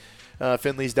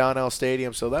Finley's Donnell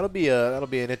Stadium. So that'll be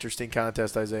an interesting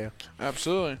contest, Isaiah.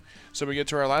 Absolutely. So we get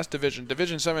to our last division,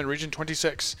 Division 7, Region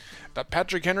 26. The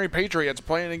Patrick Henry Patriots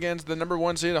playing against the number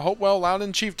 1 seed Hopewell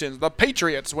Loudon Chieftains. The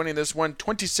Patriots winning this one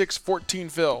 26-14,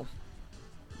 Phil.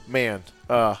 Man,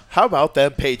 how about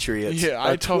them Patriots? Yeah,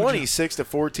 I told you.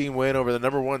 26-14 win over the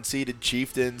number 1 seeded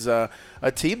Chieftains, a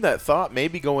team that thought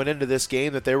maybe going into this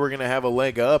game that they were going to have a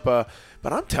leg up. But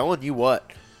I'm telling you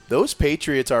what, those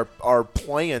Patriots are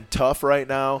playing tough right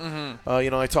now.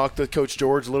 I talked to Coach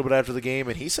George a little bit after the game,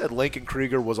 and he said Lincoln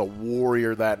Krieger was a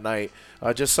warrior that night.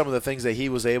 Just some of the things that he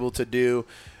was able to do.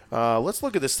 Let's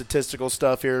look at the statistical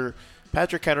stuff here.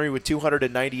 Patrick Henry with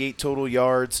 298 total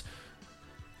yards.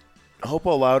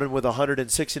 Hopewell Loudon with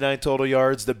 169 total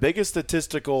yards. The biggest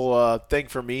statistical thing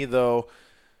for me, though,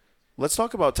 let's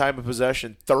talk about time of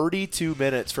possession. 32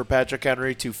 minutes for Patrick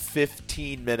Henry to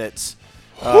 15 minutes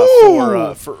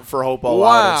for Hopewell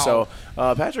Loudon. So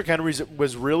Patrick Henry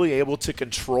was really able to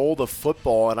control the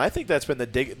football, and I think that's been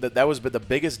the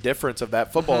biggest difference of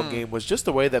that football game was just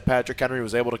the way that Patrick Henry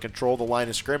was able to control the line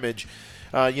of scrimmage.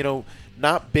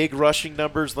 Not big rushing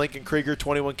numbers. Lincoln Krieger,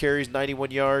 21 carries,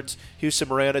 91 yards. Houston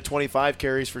Miranda, 25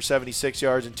 carries for 76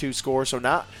 yards and 2 scores. So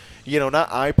not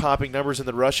eye-popping numbers in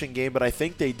the rushing game, but I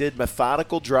think they did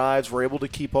methodical drives, were able to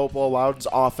keep Hopewell Loudon's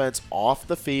offense off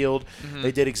the field.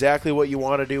 They did exactly what you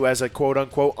want to do as a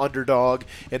quote-unquote underdog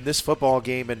in this football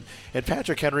game, and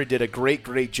Patrick Henry did a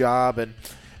great job. And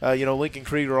Lincoln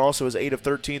Krieger also is 8 of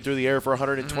 13 through the air for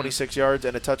 126 yards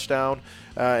and a touchdown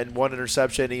and 1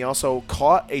 interception. He also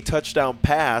caught a touchdown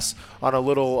pass on a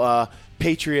little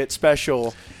Patriot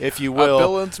special, if you will.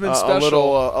 Bill Insman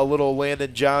special. A little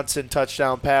Landon Johnson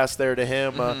touchdown pass there to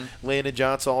him. Landon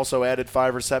Johnson also added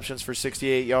 5 receptions for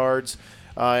 68 yards.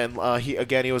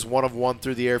 He was 1 of 1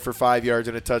 through the air for 5 yards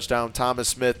and a touchdown. Thomas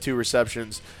Smith, 2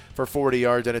 receptions for 40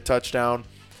 yards and a touchdown.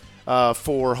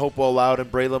 For Hopewell Loudon,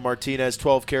 Braylon Martinez,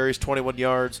 12 carries, 21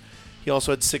 yards. He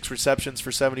also had 6 receptions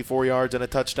for 74 yards and a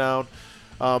touchdown.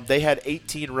 They had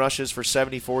 18 rushes for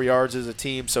 74 yards as a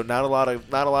team, so not a lot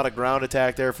of ground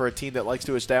attack there for a team that likes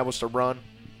to establish the run.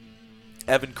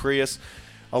 Evan Creas,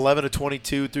 11 of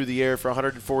 22 through the air for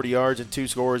 140 yards and 2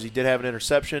 scores. He did have an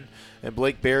interception. And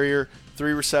Blake Barrier,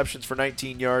 3 receptions for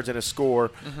 19 yards and a score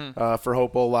for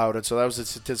Hopewell Loudon. So that was the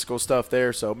statistical stuff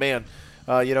there. So, man,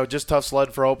 just tough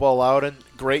sledding for Hopewell Loudon.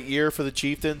 Great year for the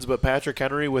Chieftains, but Patrick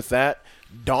Henry with that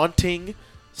daunting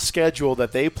schedule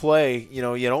that they play, you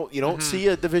don't see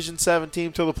a Division 7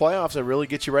 team till the playoffs that really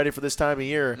gets you ready for this time of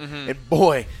year. And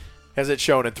boy, has it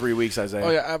shown in 3 weeks, Isaiah.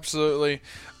 Oh yeah, absolutely.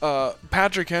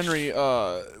 Patrick Henry,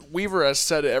 Weaver has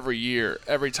said it every year,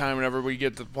 every time whenever we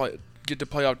get to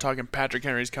playoff talking, Patrick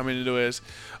Henry's coming into his.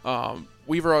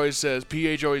 Weaver always says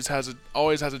PH always has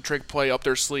a trick play up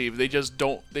their sleeve. You just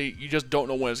don't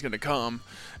know when it's going to come.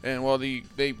 And well,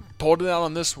 they pulled it out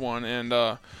on this one,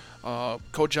 and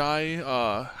Coach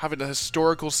I having a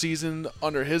historical season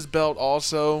under his belt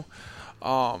also,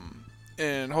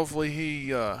 and hopefully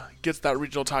he gets that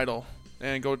regional title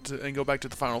and go back to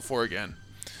the Final Four again.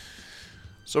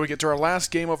 So we get to our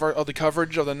last game of the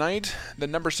coverage of the night. The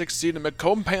number 6 seed, the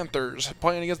Macomb Panthers,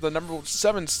 playing against the number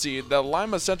 7 seed, the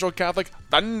Lima Central Catholic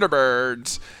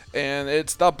Thunderbirds. And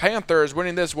it's the Panthers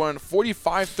winning this one.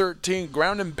 45-13,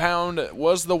 ground and pound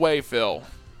was the way, Phil.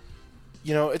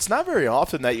 You know, it's not very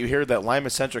often that you hear that Lima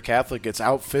Central Catholic gets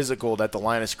out physicaled at the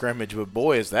line of scrimmage, but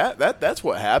boy, is that's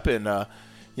what happened.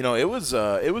 You know, it was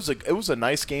a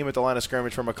nice game at the line of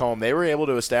scrimmage for Macomb. They were able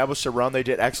to establish a run. They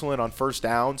did excellent on first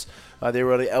downs. They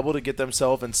were able to get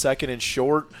themselves in second and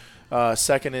short,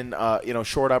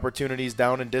 short opportunities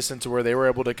down and distance, where they were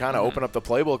able to kind of open up the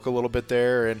playbook a little bit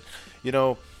there. And you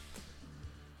know,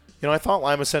 I thought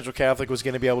Lima Central Catholic was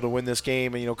going to be able to win this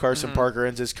game, and Carson Parker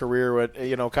ends his career with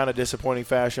kind of disappointing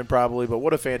fashion probably, but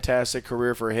what a fantastic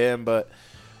career for him. But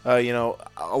a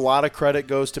lot of credit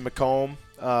goes to Macomb.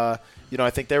 I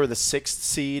think they were the 6th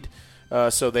seed,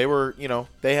 so they were,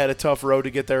 they had a tough road to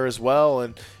get there as well,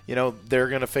 and they're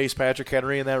going to face Patrick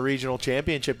Henry in that regional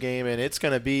championship game, and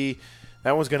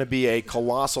that one's going to be a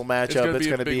colossal matchup. It's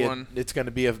going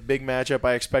to be a big matchup.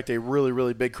 I expect a really,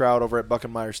 really big crowd over at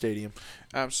Buckenmeyer Stadium.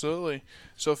 Absolutely.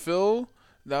 So Phil,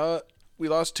 we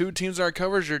lost 2 teams in our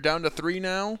coverage. You're down to 3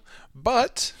 now,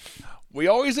 but we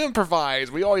always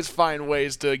improvise. We always find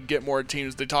ways to get more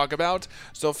teams to talk about.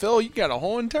 So, Phil, you got a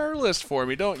whole entire list for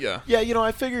me, don't you? Yeah,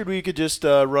 I figured we could just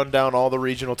run down all the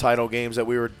regional title games that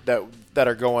that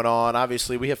are going on.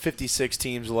 Obviously, we have 56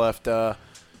 teams left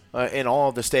in all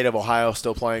of the state of Ohio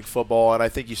still playing football, and I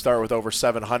think you start with over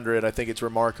 700. I think it's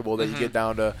remarkable that you get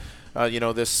down to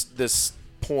this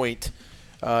point.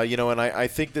 And I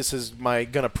think this is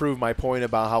going to prove my point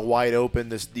about how wide open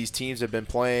these teams have been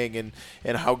playing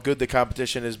and how good the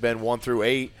competition has been 1 through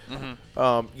 8.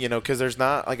 Because there's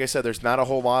not, like I said, there's not a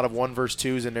whole lot of 1 versus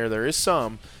 2s in there. There is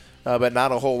some, but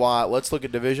not a whole lot. Let's look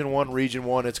at Division 1, Region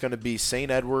 1. It's going to be St.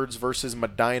 Edwards versus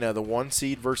Medina, the 1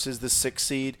 seed versus the 6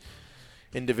 seed.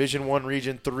 In Division 1,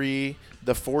 Region 3,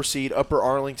 the 4 seed Upper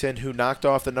Arlington, who knocked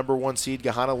off the number 1 seed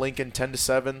Gahanna Lincoln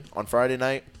 10-7 on Friday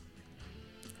night.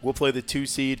 We'll play the 2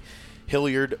 seed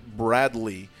Hilliard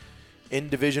Bradley. In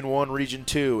Division 1, Region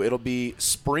 2, it'll be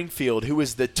Springfield, who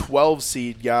is the 12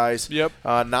 seed, guys. Yep.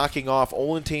 Knocking off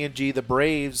Olentangy, the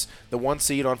Braves, the 1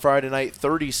 seed on Friday night,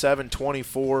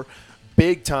 37-24.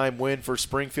 Big-time win for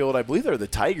Springfield. I believe they're the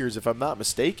Tigers, if I'm not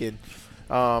mistaken.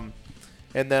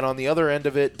 And then on the other end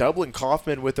of it, Dublin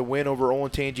Kaufman with a win over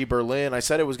Olentangy Berlin. I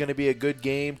said it was going to be a good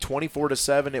game,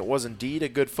 24-7. It was indeed a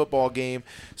good football game.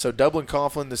 So Dublin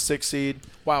Kaufman, the 6th seed.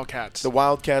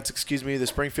 The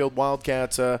Springfield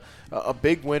Wildcats, a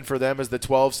big win for them as the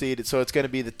 12 seed. So it's going to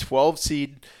be the 12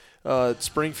 seed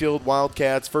Springfield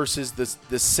Wildcats versus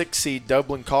the 6 seed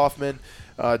Dublin Kaufman.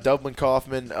 Dublin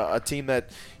Kaufman, a team that,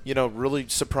 really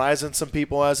surprising some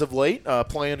people as of late,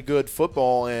 playing good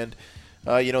football, and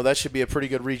that should be a pretty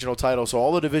good regional title. So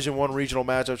all the Division 1 regional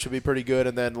matchups should be pretty good.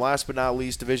 And then last but not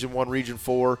least, Division 1 Region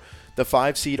 4, the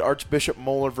 5 seed Archbishop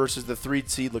Moeller versus the 3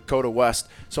 seed Lakota West.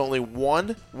 So only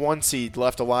one seed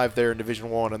left alive there in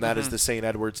Division 1, and that is the St.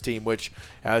 Edwards team, which,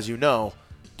 as you know,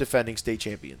 defending state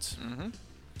champions.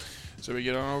 So we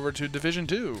get on over to Division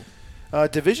 2.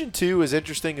 Division 2 is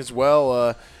interesting as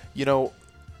well.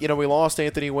 We lost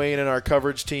Anthony Wayne in our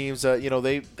coverage teams.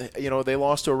 They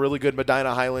lost to a really good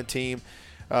Medina Highland team.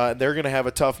 They're going to have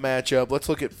a tough matchup. Let's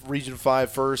look at Region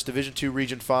 5 first. Division 2,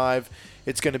 Region 5.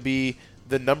 It's going to be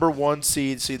the number 1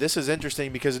 seed. See, this is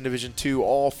interesting because in Division 2,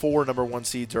 all 4 number 1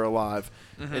 seeds are alive.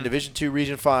 In Division 2,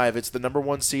 Region 5, it's the number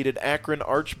 1 seeded Akron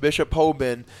Archbishop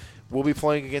Hoban. We'll be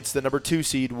playing against the number 2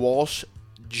 seed Walsh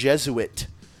Jesuit.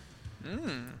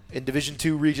 In Division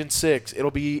 2, Region 6, it'll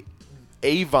be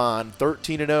Avon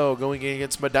 13-0 going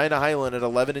against Medina Highland at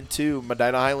 11-2.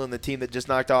 Medina Highland, the team that just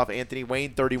knocked off Anthony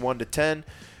Wayne 31-10.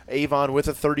 Avon with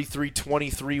a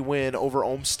 33-23 win over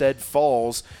Olmsted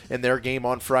Falls in their game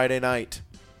on Friday night.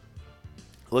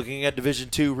 Looking at Division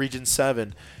 2, Region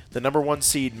 7, the number 1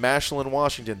 seed Massillon,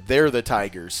 Washington. They're the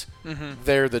Tigers.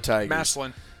 They're the Tigers.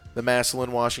 Massillon. The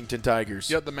Massillon Washington Tigers.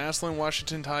 Yep, the Massillon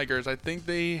Washington Tigers. I think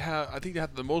they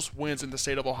have the most wins in the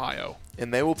state of Ohio.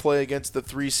 And they will play against the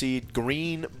 3 seed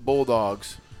Green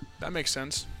Bulldogs. That makes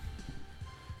sense.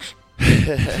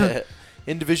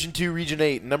 In Division 2, Region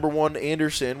 8, number 1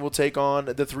 Anderson will take on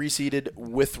the 3 seeded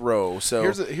Withrow. So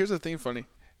here's the thing funny.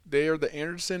 They are the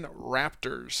Anderson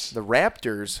Raptors. The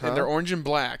Raptors, huh? And they're orange and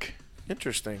black.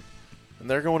 Interesting. And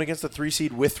they're going against the 3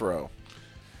 seed Withrow.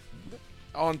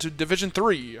 On to Division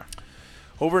 3.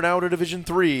 Over now to Division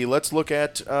 3. Let's look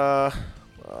at,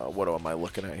 what am I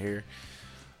looking at here?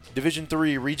 Division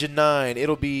 3, Region 9.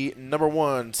 It'll be number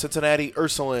 1, Cincinnati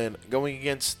Ursuline, going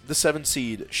against the 7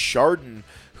 seed Chardon,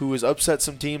 who has upset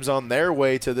some teams on their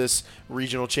way to this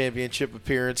regional championship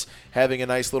appearance, having a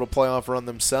nice little playoff run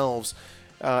themselves.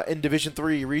 In Division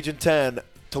III, Region 10,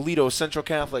 Toledo Central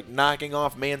Catholic knocking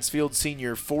off Mansfield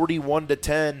Senior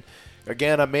 41-10.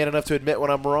 Again, I'm man enough to admit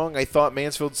when I'm wrong. I thought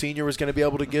Mansfield Senior was going to be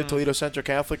able to give Toledo Central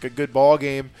Catholic a good ball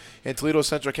game, and Toledo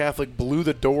Central Catholic blew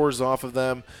the doors off of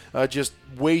them. Just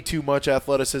way too much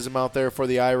athleticism out there for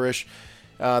the Irish.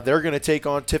 They're going to take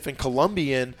on Tiffin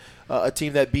Columbian, a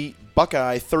team that beat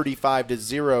Buckeye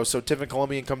 35-0. So Tiffin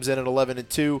Columbian comes in at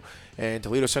 11-2, and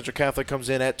Toledo Central Catholic comes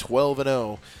in at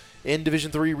 12-0. In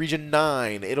Division III, Region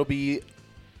 9, it'll be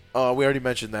we already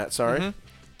mentioned that, sorry.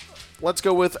 Let's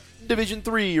go with Division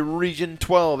 3, Region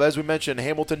 12. As we mentioned,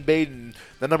 Hamilton-Baden,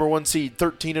 the number 1 seed,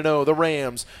 13-0. The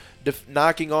Rams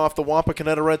knocking off the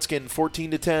Wapakoneta Redskin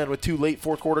 14-10 with 2 late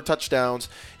fourth quarter touchdowns,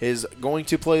 is going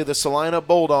to play the Salina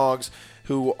Bulldogs,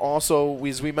 who also,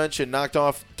 as we mentioned, knocked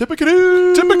off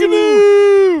Tippecanoe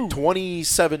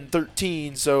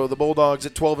 27-13. So the Bulldogs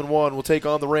at 12-1 will take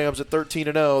on the Rams at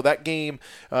 13-0. That game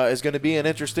is going to be an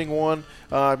interesting one.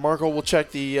 Marco will check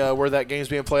the where that game's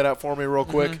being played out for me real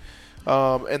quick.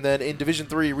 And then in Division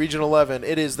 3, Region 11,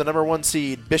 it is the number 1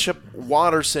 seed, Bishop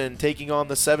Watterson, taking on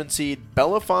the 7 seed,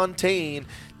 Bellefontaine.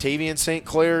 Tavian St.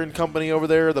 Clair and company over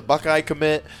there, the Buckeye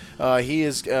commit. He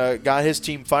has got his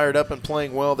team fired up and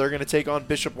playing well. They're going to take on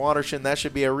Bishop Watterson. That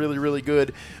should be a really, really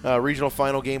good regional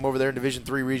final game over there in Division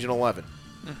 3, Region 11.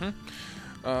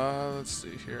 Let's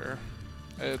see here.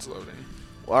 It's loading.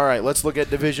 All right, let's look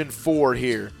at Division 4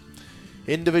 here.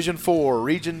 In Division 4,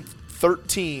 Region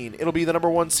 13, it'll be the number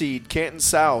 1 seed, Canton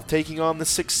South, taking on the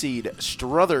 6 seed,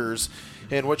 Struthers,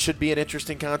 in what should be an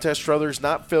interesting contest. Struthers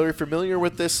not very familiar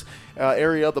with this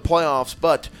area of the playoffs,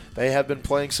 but they have been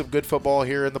playing some good football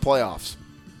here in the playoffs.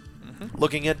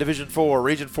 Looking at Division 4,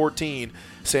 Region 14,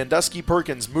 Sandusky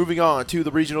Perkins moving on to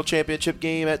the regional championship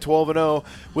game at 12-0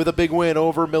 with a big win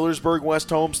over Millersburg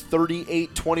West Holmes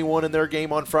 38-21 in their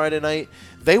game on Friday night.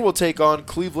 They will take on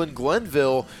Cleveland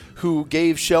Glenville, who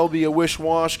gave Shelby a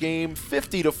wish-wash game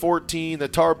 50-14. The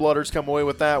Tarblooders come away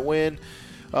with that win.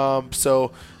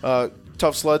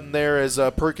 Tough sledding there as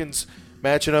Perkins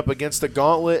matching up against the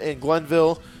Gauntlet in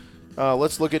Glenville.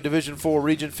 Let's look at Division 4,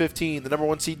 Region 15. The number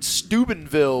 1 seed,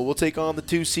 Steubenville, will take on the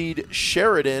 2 seed,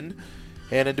 Sheridan.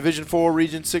 And in Division 4,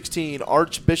 Region 16,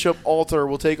 Archbishop Alter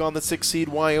will take on the 6 seed,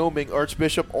 Wyoming.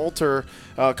 Archbishop Alter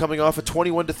coming off a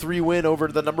 21-3 win over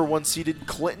the number 1 seeded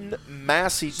Clinton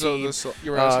Massey team,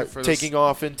 taking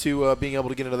off into being able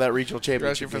to get into that regional championship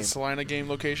You're asking for game. the Salina game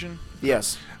location?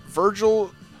 Yes.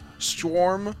 Virgil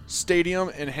Storm Stadium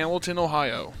in Hamilton,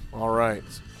 Ohio. All right.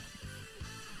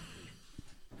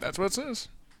 That's what it says.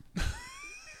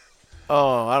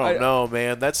 Oh, I don't know,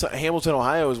 man. That's Hamilton,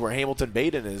 Ohio is where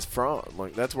Hamilton-Baden is from.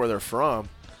 Like, that's where they're from.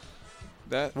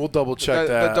 We'll double check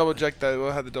that. Double check that.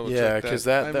 We'll have to double check that. Yeah, because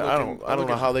I don't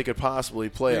know how they could possibly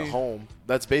play at home.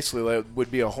 That's basically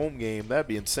would be a home game. That'd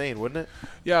be insane, wouldn't it?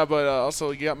 Yeah, but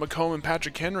also you got Macomb and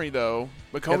Patrick Henry though.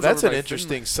 Macomb's that's an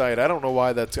interesting site. I don't know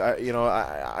why that's.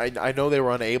 I know they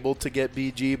were unable to get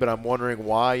BG, but I'm wondering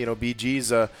why. You know,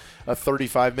 BG's a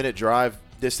 35-minute drive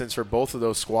distance for both of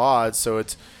those squads, so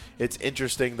it's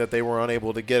interesting that they were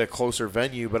unable to get a closer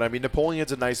venue. But I mean,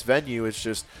 Napoleon's a nice venue. It's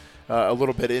just a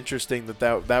little bit interesting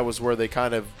that was where they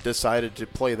kind of decided to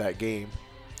play that game.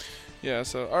 Yeah,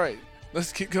 so all right,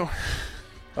 let's keep going.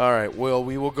 All right, well,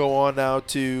 we will go on now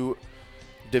to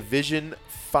Division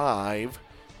 5,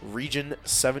 Region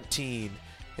 17.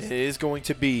 It is going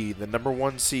to be the number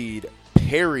 1 seed,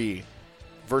 Perry,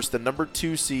 versus the number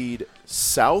 2 seed,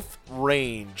 South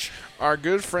Range. Our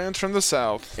good friends from the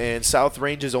South. And South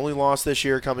Range's only loss this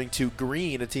year coming to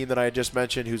Green, a team that I just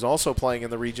mentioned who's also playing in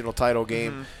the regional title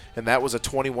game, and that was a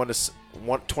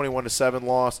 21-7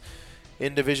 loss.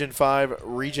 In Division 5,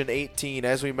 Region 18,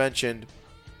 as we mentioned,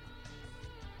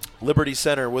 Liberty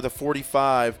Center with a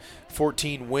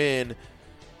 45-14 win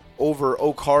over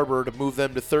Oak Harbor to move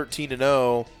them to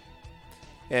 13-0.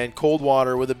 And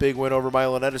Coldwater with a big win over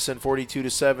Milan Edison,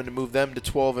 42-7 to move them to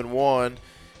 12-1.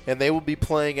 And they will be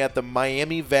playing at the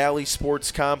Miami Valley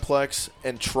Sports Complex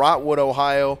in Trotwood,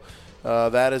 Ohio.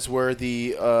 That is where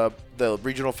the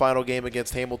regional final game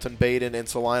against Hamilton-Baden and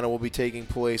Salina will be taking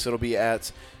place. It'll be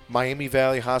at Miami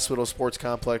Valley Hospital Sports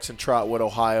Complex in Trotwood,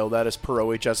 Ohio. That is per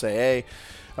OHSAA.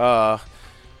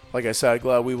 Like I said,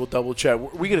 glad we will double check.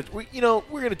 We're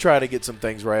gonna try to get some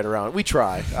things right around. We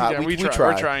try. We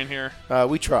try. We're trying here.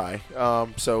 We try.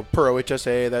 So per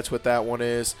OHSAA, that's what that one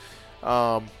is.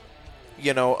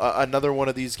 another one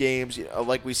of these games,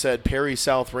 like we said, Perry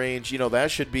South Range,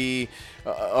 that should be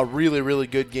a really, really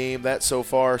good game. That so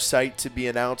far, site to be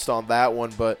announced on that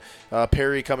one. But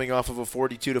Perry coming off of a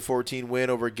 42-14 win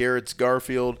over Garrett's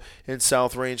Garfield, and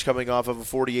South Range coming off of a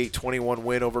 48-21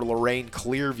 win over Lorraine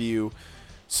Clearview.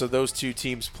 So those two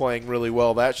teams playing really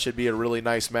well. That should be a really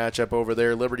nice matchup over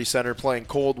there. Liberty Center playing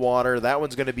Coldwater. That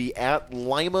one's going to be at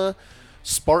Lima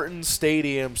Spartan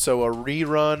Stadium, so a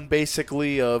rerun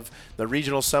basically of the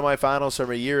regional semifinals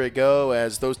from a year ago,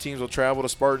 as those teams will travel to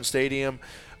Spartan Stadium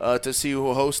to see who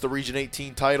will host the Region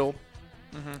 18 title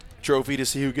trophy, to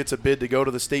see who gets a bid to go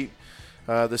to the state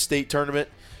tournament.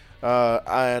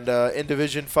 And in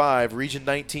Division 5, Region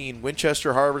 19,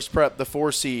 Winchester Harvest Prep, the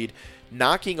 4 seed,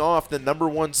 knocking off the number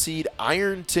 1 seed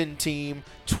Ironton team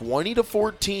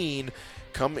 20-14.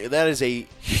 That is a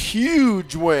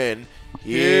huge win.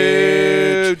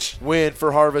 Huge win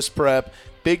for Harvest Prep.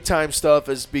 Big time stuff,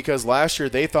 is because last year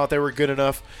they thought they were good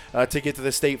enough to get to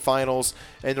the state finals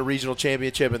and the regional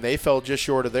championship, and they fell just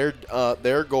short of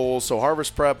their goals. So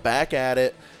Harvest Prep back at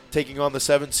it, taking on the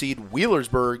 7 seed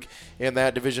Wheelersburg in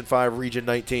that Division 5 Region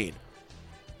 19.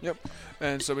 Yep.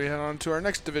 And so we head on to our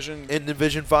next division. In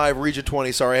Division 5 Region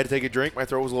 20. Sorry, I had to take a drink. My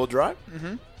throat was a little dry.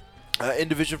 In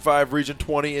Division 5 Region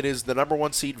 20, it is the number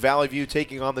 1 seed Valley View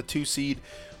taking on the 2 seed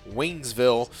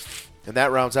Waynesville. And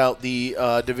that rounds out the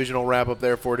divisional wrap-up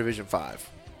there for Division 5.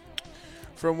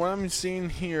 From what I'm seeing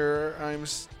here,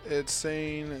 it's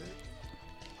saying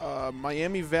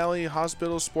Miami Valley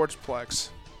Hospital Sportsplex.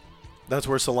 That's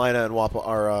where Salina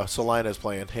and Salina is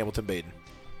playing, Hamilton Baden.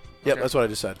 Yep, Okay. that's what I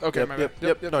just said. Okay,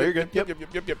 Yep. No, you're good. Yep.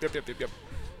 Yep.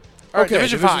 All right,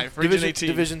 Division 5, Region 18.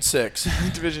 Division 6.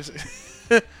 Division 6.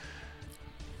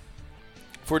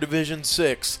 For Division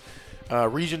 6,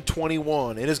 Region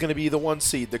 21, it is going to be the 1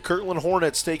 seed, the Kirtland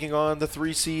Hornets, taking on the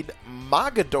 3 seed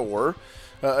Mogador,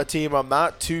 a team I'm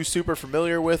not too super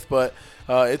familiar with, but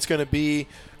it's going to be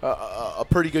a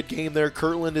pretty good game there.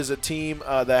 Kirtland is a team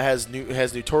that has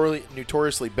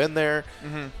notoriously been there,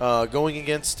 going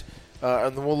against.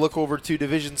 And then we'll look over to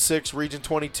Division 6, Region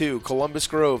 22, Columbus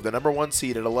Grove, the number 1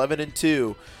 seed at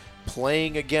 11-2,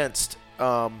 playing against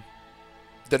the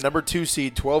number 2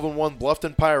 seed, 12-1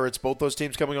 Bluffton Pirates. Both those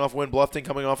teams coming off win. Bluffton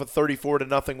coming off a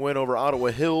 34-0 win over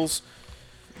Ottawa Hills.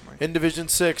 In Division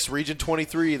 6, Region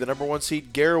 23, the number 1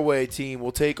 seed Garaway team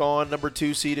will take on number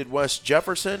 2 seeded West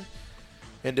Jefferson.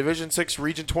 In Division 6,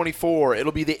 Region 24,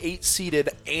 it'll be the 8-seeded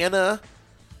Anna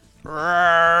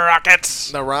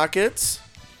Rockets. The Rockets.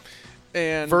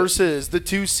 And versus the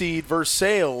 2 seed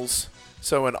Versailles.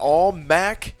 So an all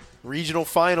MAC regional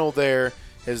final there,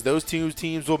 as those two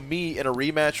teams will meet in a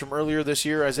rematch from earlier this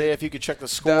year. Isaiah, if you could check the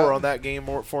score on that game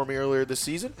for me earlier this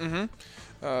season.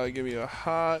 Give me a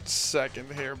hot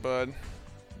second here, bud.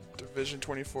 Division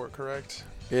 24, correct?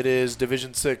 It is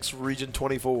Division 6, Region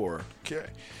 24. Okay.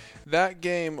 That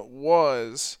game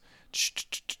was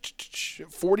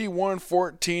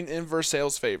 41-14 in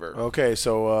Versailles' favor. Okay,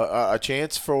 so a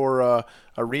chance for a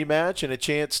rematch and a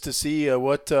chance to see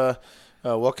what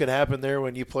can happen there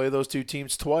when you play those two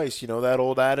teams twice. You know, that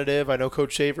old additive. I know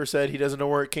Coach Schaefer said he doesn't know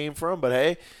where it came from, but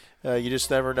hey, you just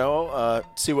never know.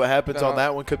 See what happens on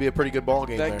that one. Could be a pretty good ball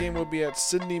game. That game will be at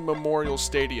Sydney Memorial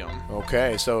Stadium.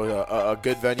 Okay, so a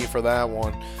good venue for that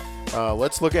one.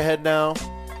 Let's look ahead now.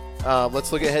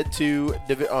 Let's look ahead to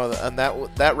and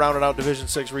that rounded out Division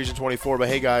 6, Region 24. But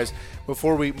hey, guys,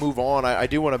 before we move on, I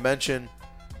do want to mention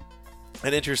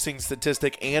an interesting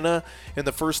statistic. Anna in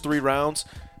the first 3 rounds,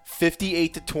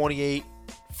 58-28,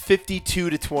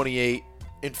 52-28,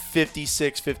 and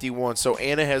 56-51. So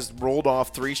Anna has rolled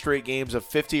off 3 straight games of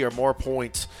 50 or more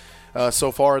points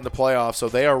so far in the playoffs. So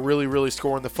they are really, really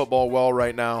scoring the football well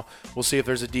right now. We'll see if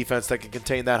there's a defense that can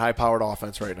contain that high-powered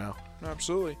offense right now.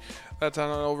 Absolutely. That's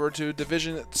on over to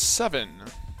Division 7.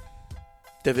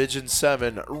 Division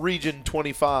 7, Region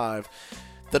 25.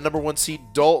 The number 1 seed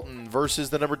Dalton versus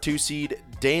the number 2 seed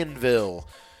Danville.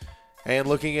 And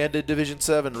looking into Division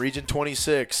 7, Region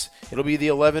 26, it'll be the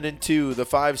 11-2, the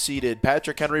 5-seeded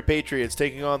Patrick Henry Patriots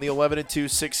taking on the 11-2,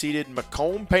 6-seeded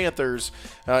Macomb Panthers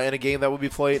in a game that will be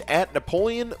played at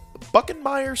Napoleon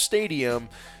Buckenmeyer Stadium.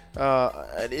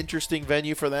 An interesting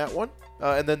venue for that one.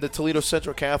 And then the Toledo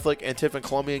Central Catholic and Tiffin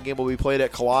Columbian game will be played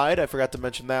at Collide. I forgot to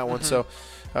mention that one, so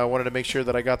I wanted to make sure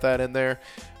that I got that in there.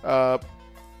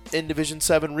 In Division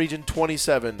 7, Region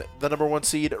 27, the number 1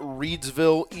 seed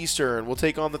Reedsville Eastern will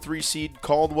take on the 3 seed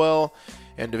Caldwell.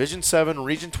 And Division 7,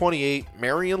 Region 28,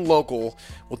 Marion Local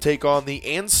will take on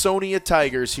the Ansonia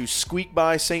Tigers, who squeaked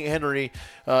by St. Henry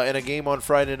in a game on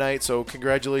Friday night. So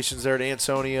congratulations there to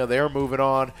Ansonia. They're moving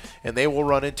on, and they will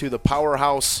run into the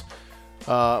powerhouse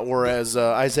or as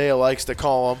Isaiah likes to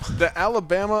call them. The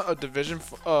Alabama of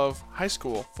of high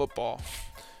school football.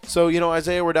 So,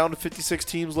 Isaiah, we're down to 56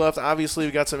 teams left. Obviously,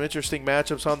 we got some interesting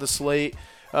matchups on the slate.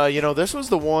 This was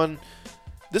the one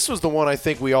I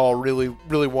think we all really,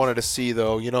 really wanted to see,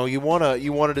 though. You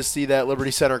wanted to see that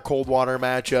Liberty Center Coldwater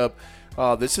matchup.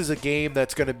 This is a game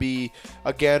that's going to be,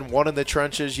 again, one in the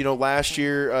trenches. Last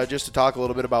year, just to talk a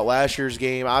little bit about last year's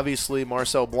game, obviously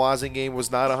Marcel Blasingame was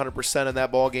not 100% in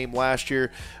that ball game last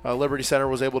year. Liberty Center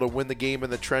was able to win the game in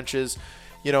the trenches.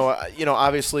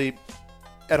 Obviously,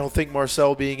 I don't think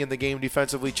Marcel being in the game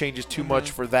defensively changes too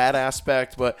much for that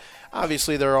aspect, but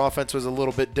obviously their offense was a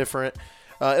little bit different.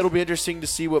 It'll be interesting to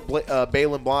see what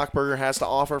Balin Blockberger has to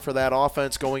offer for that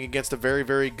offense going against a very,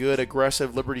 very good,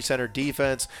 aggressive Liberty Center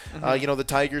defense. The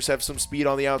Tigers have some speed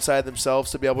on the outside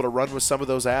themselves to be able to run with some of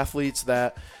those athletes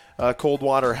that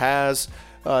Coldwater has.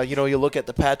 You look at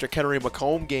the Patrick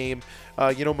Henry-Macomb game.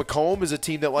 Macomb is a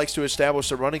team that likes to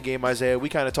establish a running game, Isaiah. We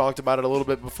kind of talked about it a little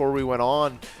bit before we went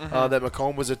on, that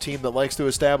Macomb was a team that likes to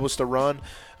establish the run.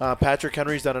 Patrick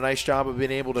Henry's done a nice job of being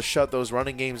able to shut those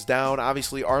running games down.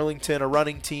 Obviously, Arlington, a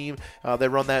running team. They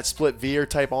run that split veer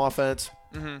type offense.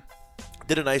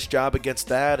 Did a nice job against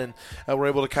that, and were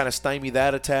able to kind of stymie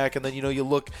that attack. And then, you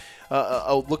look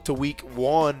to week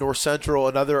 1, North Central,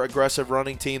 another aggressive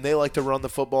running team. They like to run the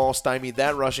football, stymie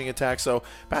that rushing attack. So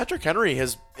Patrick Henry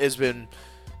has been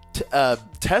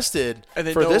tested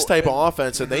for this type of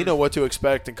offense, and they know what to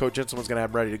expect, and Coach Jensen's going to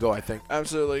have ready to go, I think.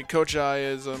 Absolutely. Coach I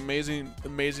is amazing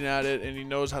at it, and he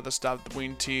knows how to stop the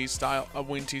wing T style,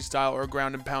 or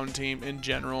ground and pound team in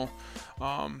general.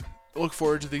 Look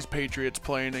forward to these Patriots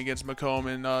playing against Macomb,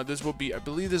 and I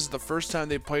believe this is the first time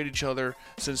they played each other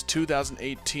since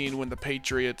 2018 when the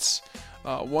Patriots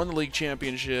won the league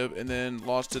championship and then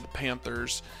lost to the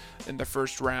Panthers in the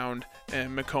first round,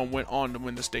 and Macomb went on to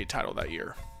win the state title that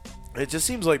year. It just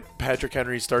seems like Patrick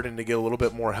Henry's starting to get a little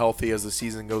bit more healthy as the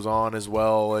season goes on as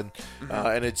well, and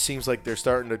it seems like they're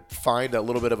starting to find a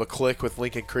little bit of a click with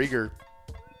Lincoln Krieger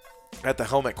at the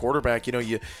helm at quarterback.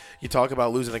 You talk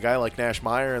about losing a guy like Nash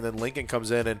Meyer, and then Lincoln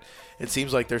comes in, and it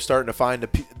seems like they're starting to find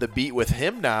the beat with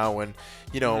him now. And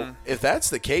if that's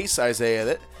the case,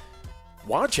 Isaiah,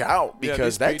 watch out,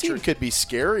 because that team could be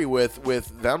scary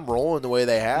with them rolling the way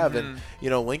they have. And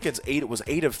Lincoln's 8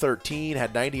 of 13,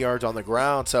 had 90 yards on the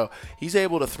ground, so he's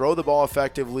able to throw the ball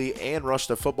effectively and rush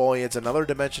the football. He adds another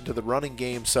dimension to the running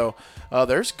game. So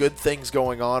there's good things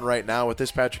going on right now with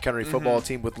this Patrick Henry football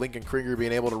team, with Lincoln Krieger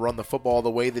being able to run the football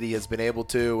the way that he has been able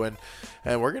to, and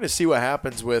we're going to see what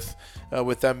happens with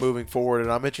them moving forward.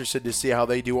 And I'm interested to see how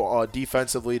they do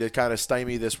defensively to kind of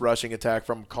stymie this rushing attack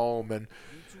from Combe. And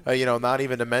not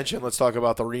even to mention, let's talk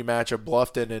about the rematch of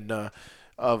Bluffton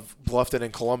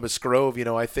and Columbus Grove.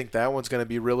 I think that one's going to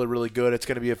be really, really good. It's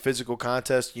going to be a physical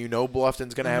contest.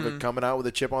 Bluffton's going to have it coming out with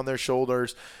a chip on their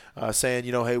shoulders, saying,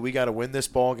 hey, we got to win this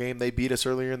ball game. They beat us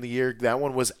earlier in the year. That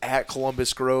one was at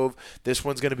Columbus Grove. This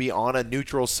one's going to be on a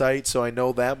neutral site, so I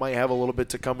know that might have a little bit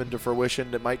to come into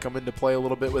fruition. It might come into play a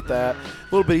little bit with that.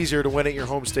 A little bit easier to win at your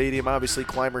home stadium. Obviously,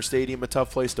 Clymer Stadium, a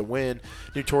tough place to win.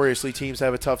 Notoriously, teams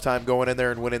have a tough time going in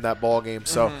there and winning that ball game.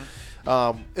 So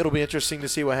it'll be interesting to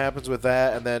see what happens with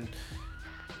that. And then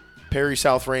Perry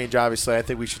South Range, obviously, I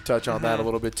think we should touch on that a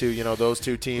little bit too. Those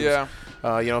two teams. Yeah.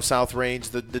 South Range,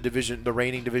 the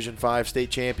reigning Division 5 state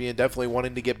champion, definitely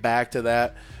wanting to get back to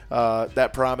that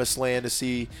promised land to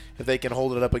see if they can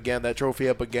hold it up again, that trophy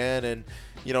up again. And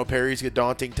Perry's a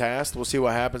daunting task. We'll see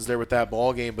what happens there with that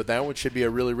ball game, but that one should be a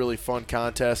really, really fun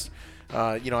contest.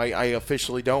 I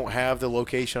officially don't have the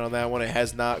location on that one. It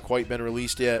has not quite been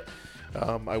released yet.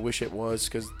 I wish it was,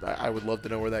 because I would love to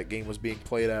know where that game was being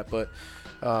played at. But,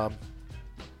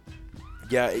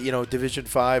 Division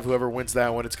 5, whoever wins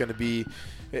that one, is going to be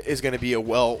a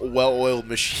well-oiled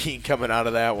machine coming out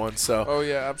of that one. So, oh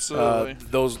yeah, absolutely.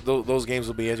 Those games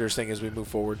will be interesting as we move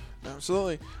forward.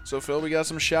 Absolutely. So, Phil, we got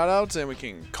some shout-outs, and we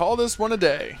can call this one a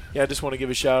day. Yeah, I just want to give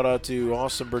a shout-out to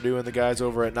Austin Purdue and the guys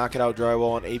over at Knock It Out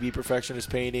Drywall and AB Perfectionist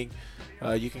Painting.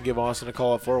 You can give Austin a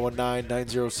call at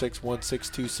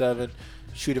 419-906-1627.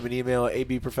 Shoot him an email at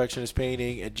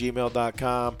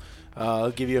abperfectionistpainting@gmail.com. I'll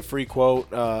give you a free quote.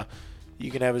 You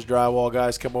can have his drywall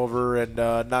guys come over and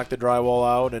knock the drywall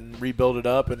out and rebuild it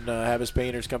up, and have his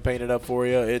painters come paint it up for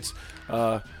you. It's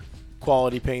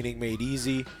quality painting made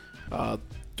easy.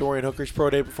 Dorian Hooker's Pro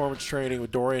Day Performance Training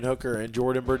with Dorian Hooker and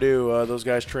Jordan Purdue. Those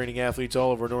guys training athletes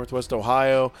all over Northwest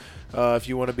Ohio. If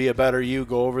you want to be a better you,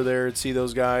 go over there and see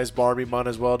those guys. Barbie Munn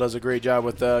as well does a great job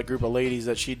with a group of ladies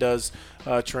that she does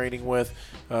training with.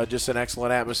 Just an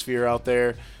excellent atmosphere out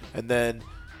there. And then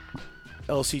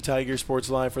LC Tiger Sports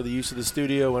Line for the use of the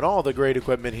studio and all the great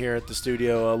equipment here at the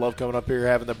studio. I love coming up here,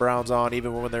 having the Browns on,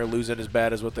 even when they're losing as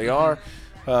bad as what they are.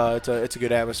 It's a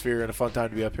good atmosphere and a fun time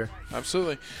to be up here.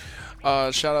 Absolutely.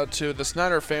 Shout out to the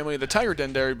Snyder family, the Tiger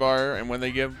Den Dairy Bar, and when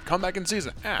they come back in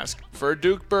season, ask for a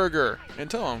Duke Burger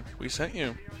and tell them we sent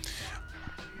you.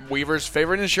 Weaver's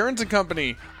favorite insurance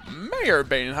company, Mayer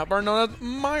Badenhop, are known as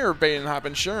Meyer Badenhop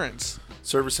Insurance.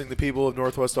 Servicing the people of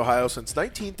Northwest Ohio since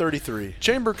 1933.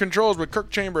 Chamber Controls with Kirk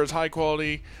Chambers, high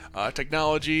quality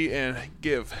technology, and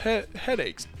give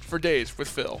headaches for days with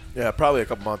Phil. Yeah, probably a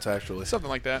couple months actually. Something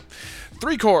like that.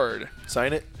 3-cord.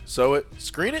 Sign it, sew it,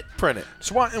 screen it, print it.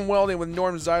 SWAT and Welding with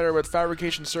Norm Zeider with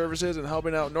fabrication services and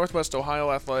helping out Northwest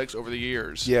Ohio athletics over the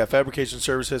years. Yeah, fabrication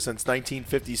services since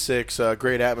 1956.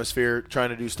 Great atmosphere, trying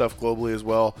to do stuff globally as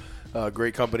well.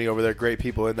 Great company over there, great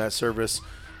people in that service.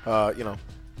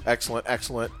 Excellent.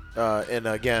 And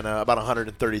again, about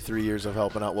 133 years of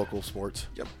helping out local sports.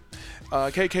 Yep.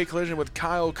 KK Collision with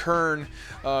Kyle Kern.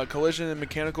 Collision and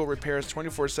mechanical repairs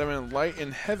 24/7, light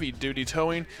and heavy duty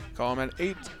towing. Call him at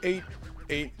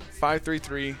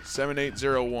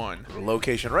 888-533-7801.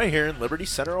 Location right here in Liberty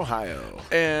Center, Ohio.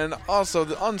 And also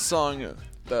the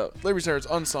Liberty Center's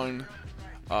unsung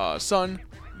son,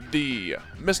 the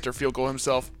Mr. Field Goal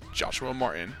himself, Joshua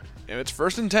Martin. And it's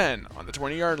 1st and 10 on the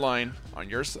 20-yard line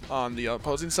on the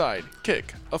opposing side.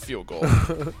 Kick a field goal.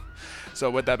 So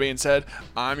with that being said,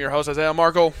 I'm your host, Isaiah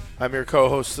Markle. I'm your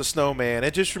co-host, the Snowman.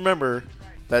 And just remember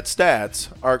that stats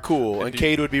are cool, and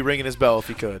Cade would be ringing his bell if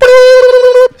he could.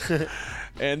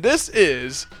 And this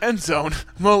is End Zone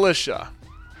Militia.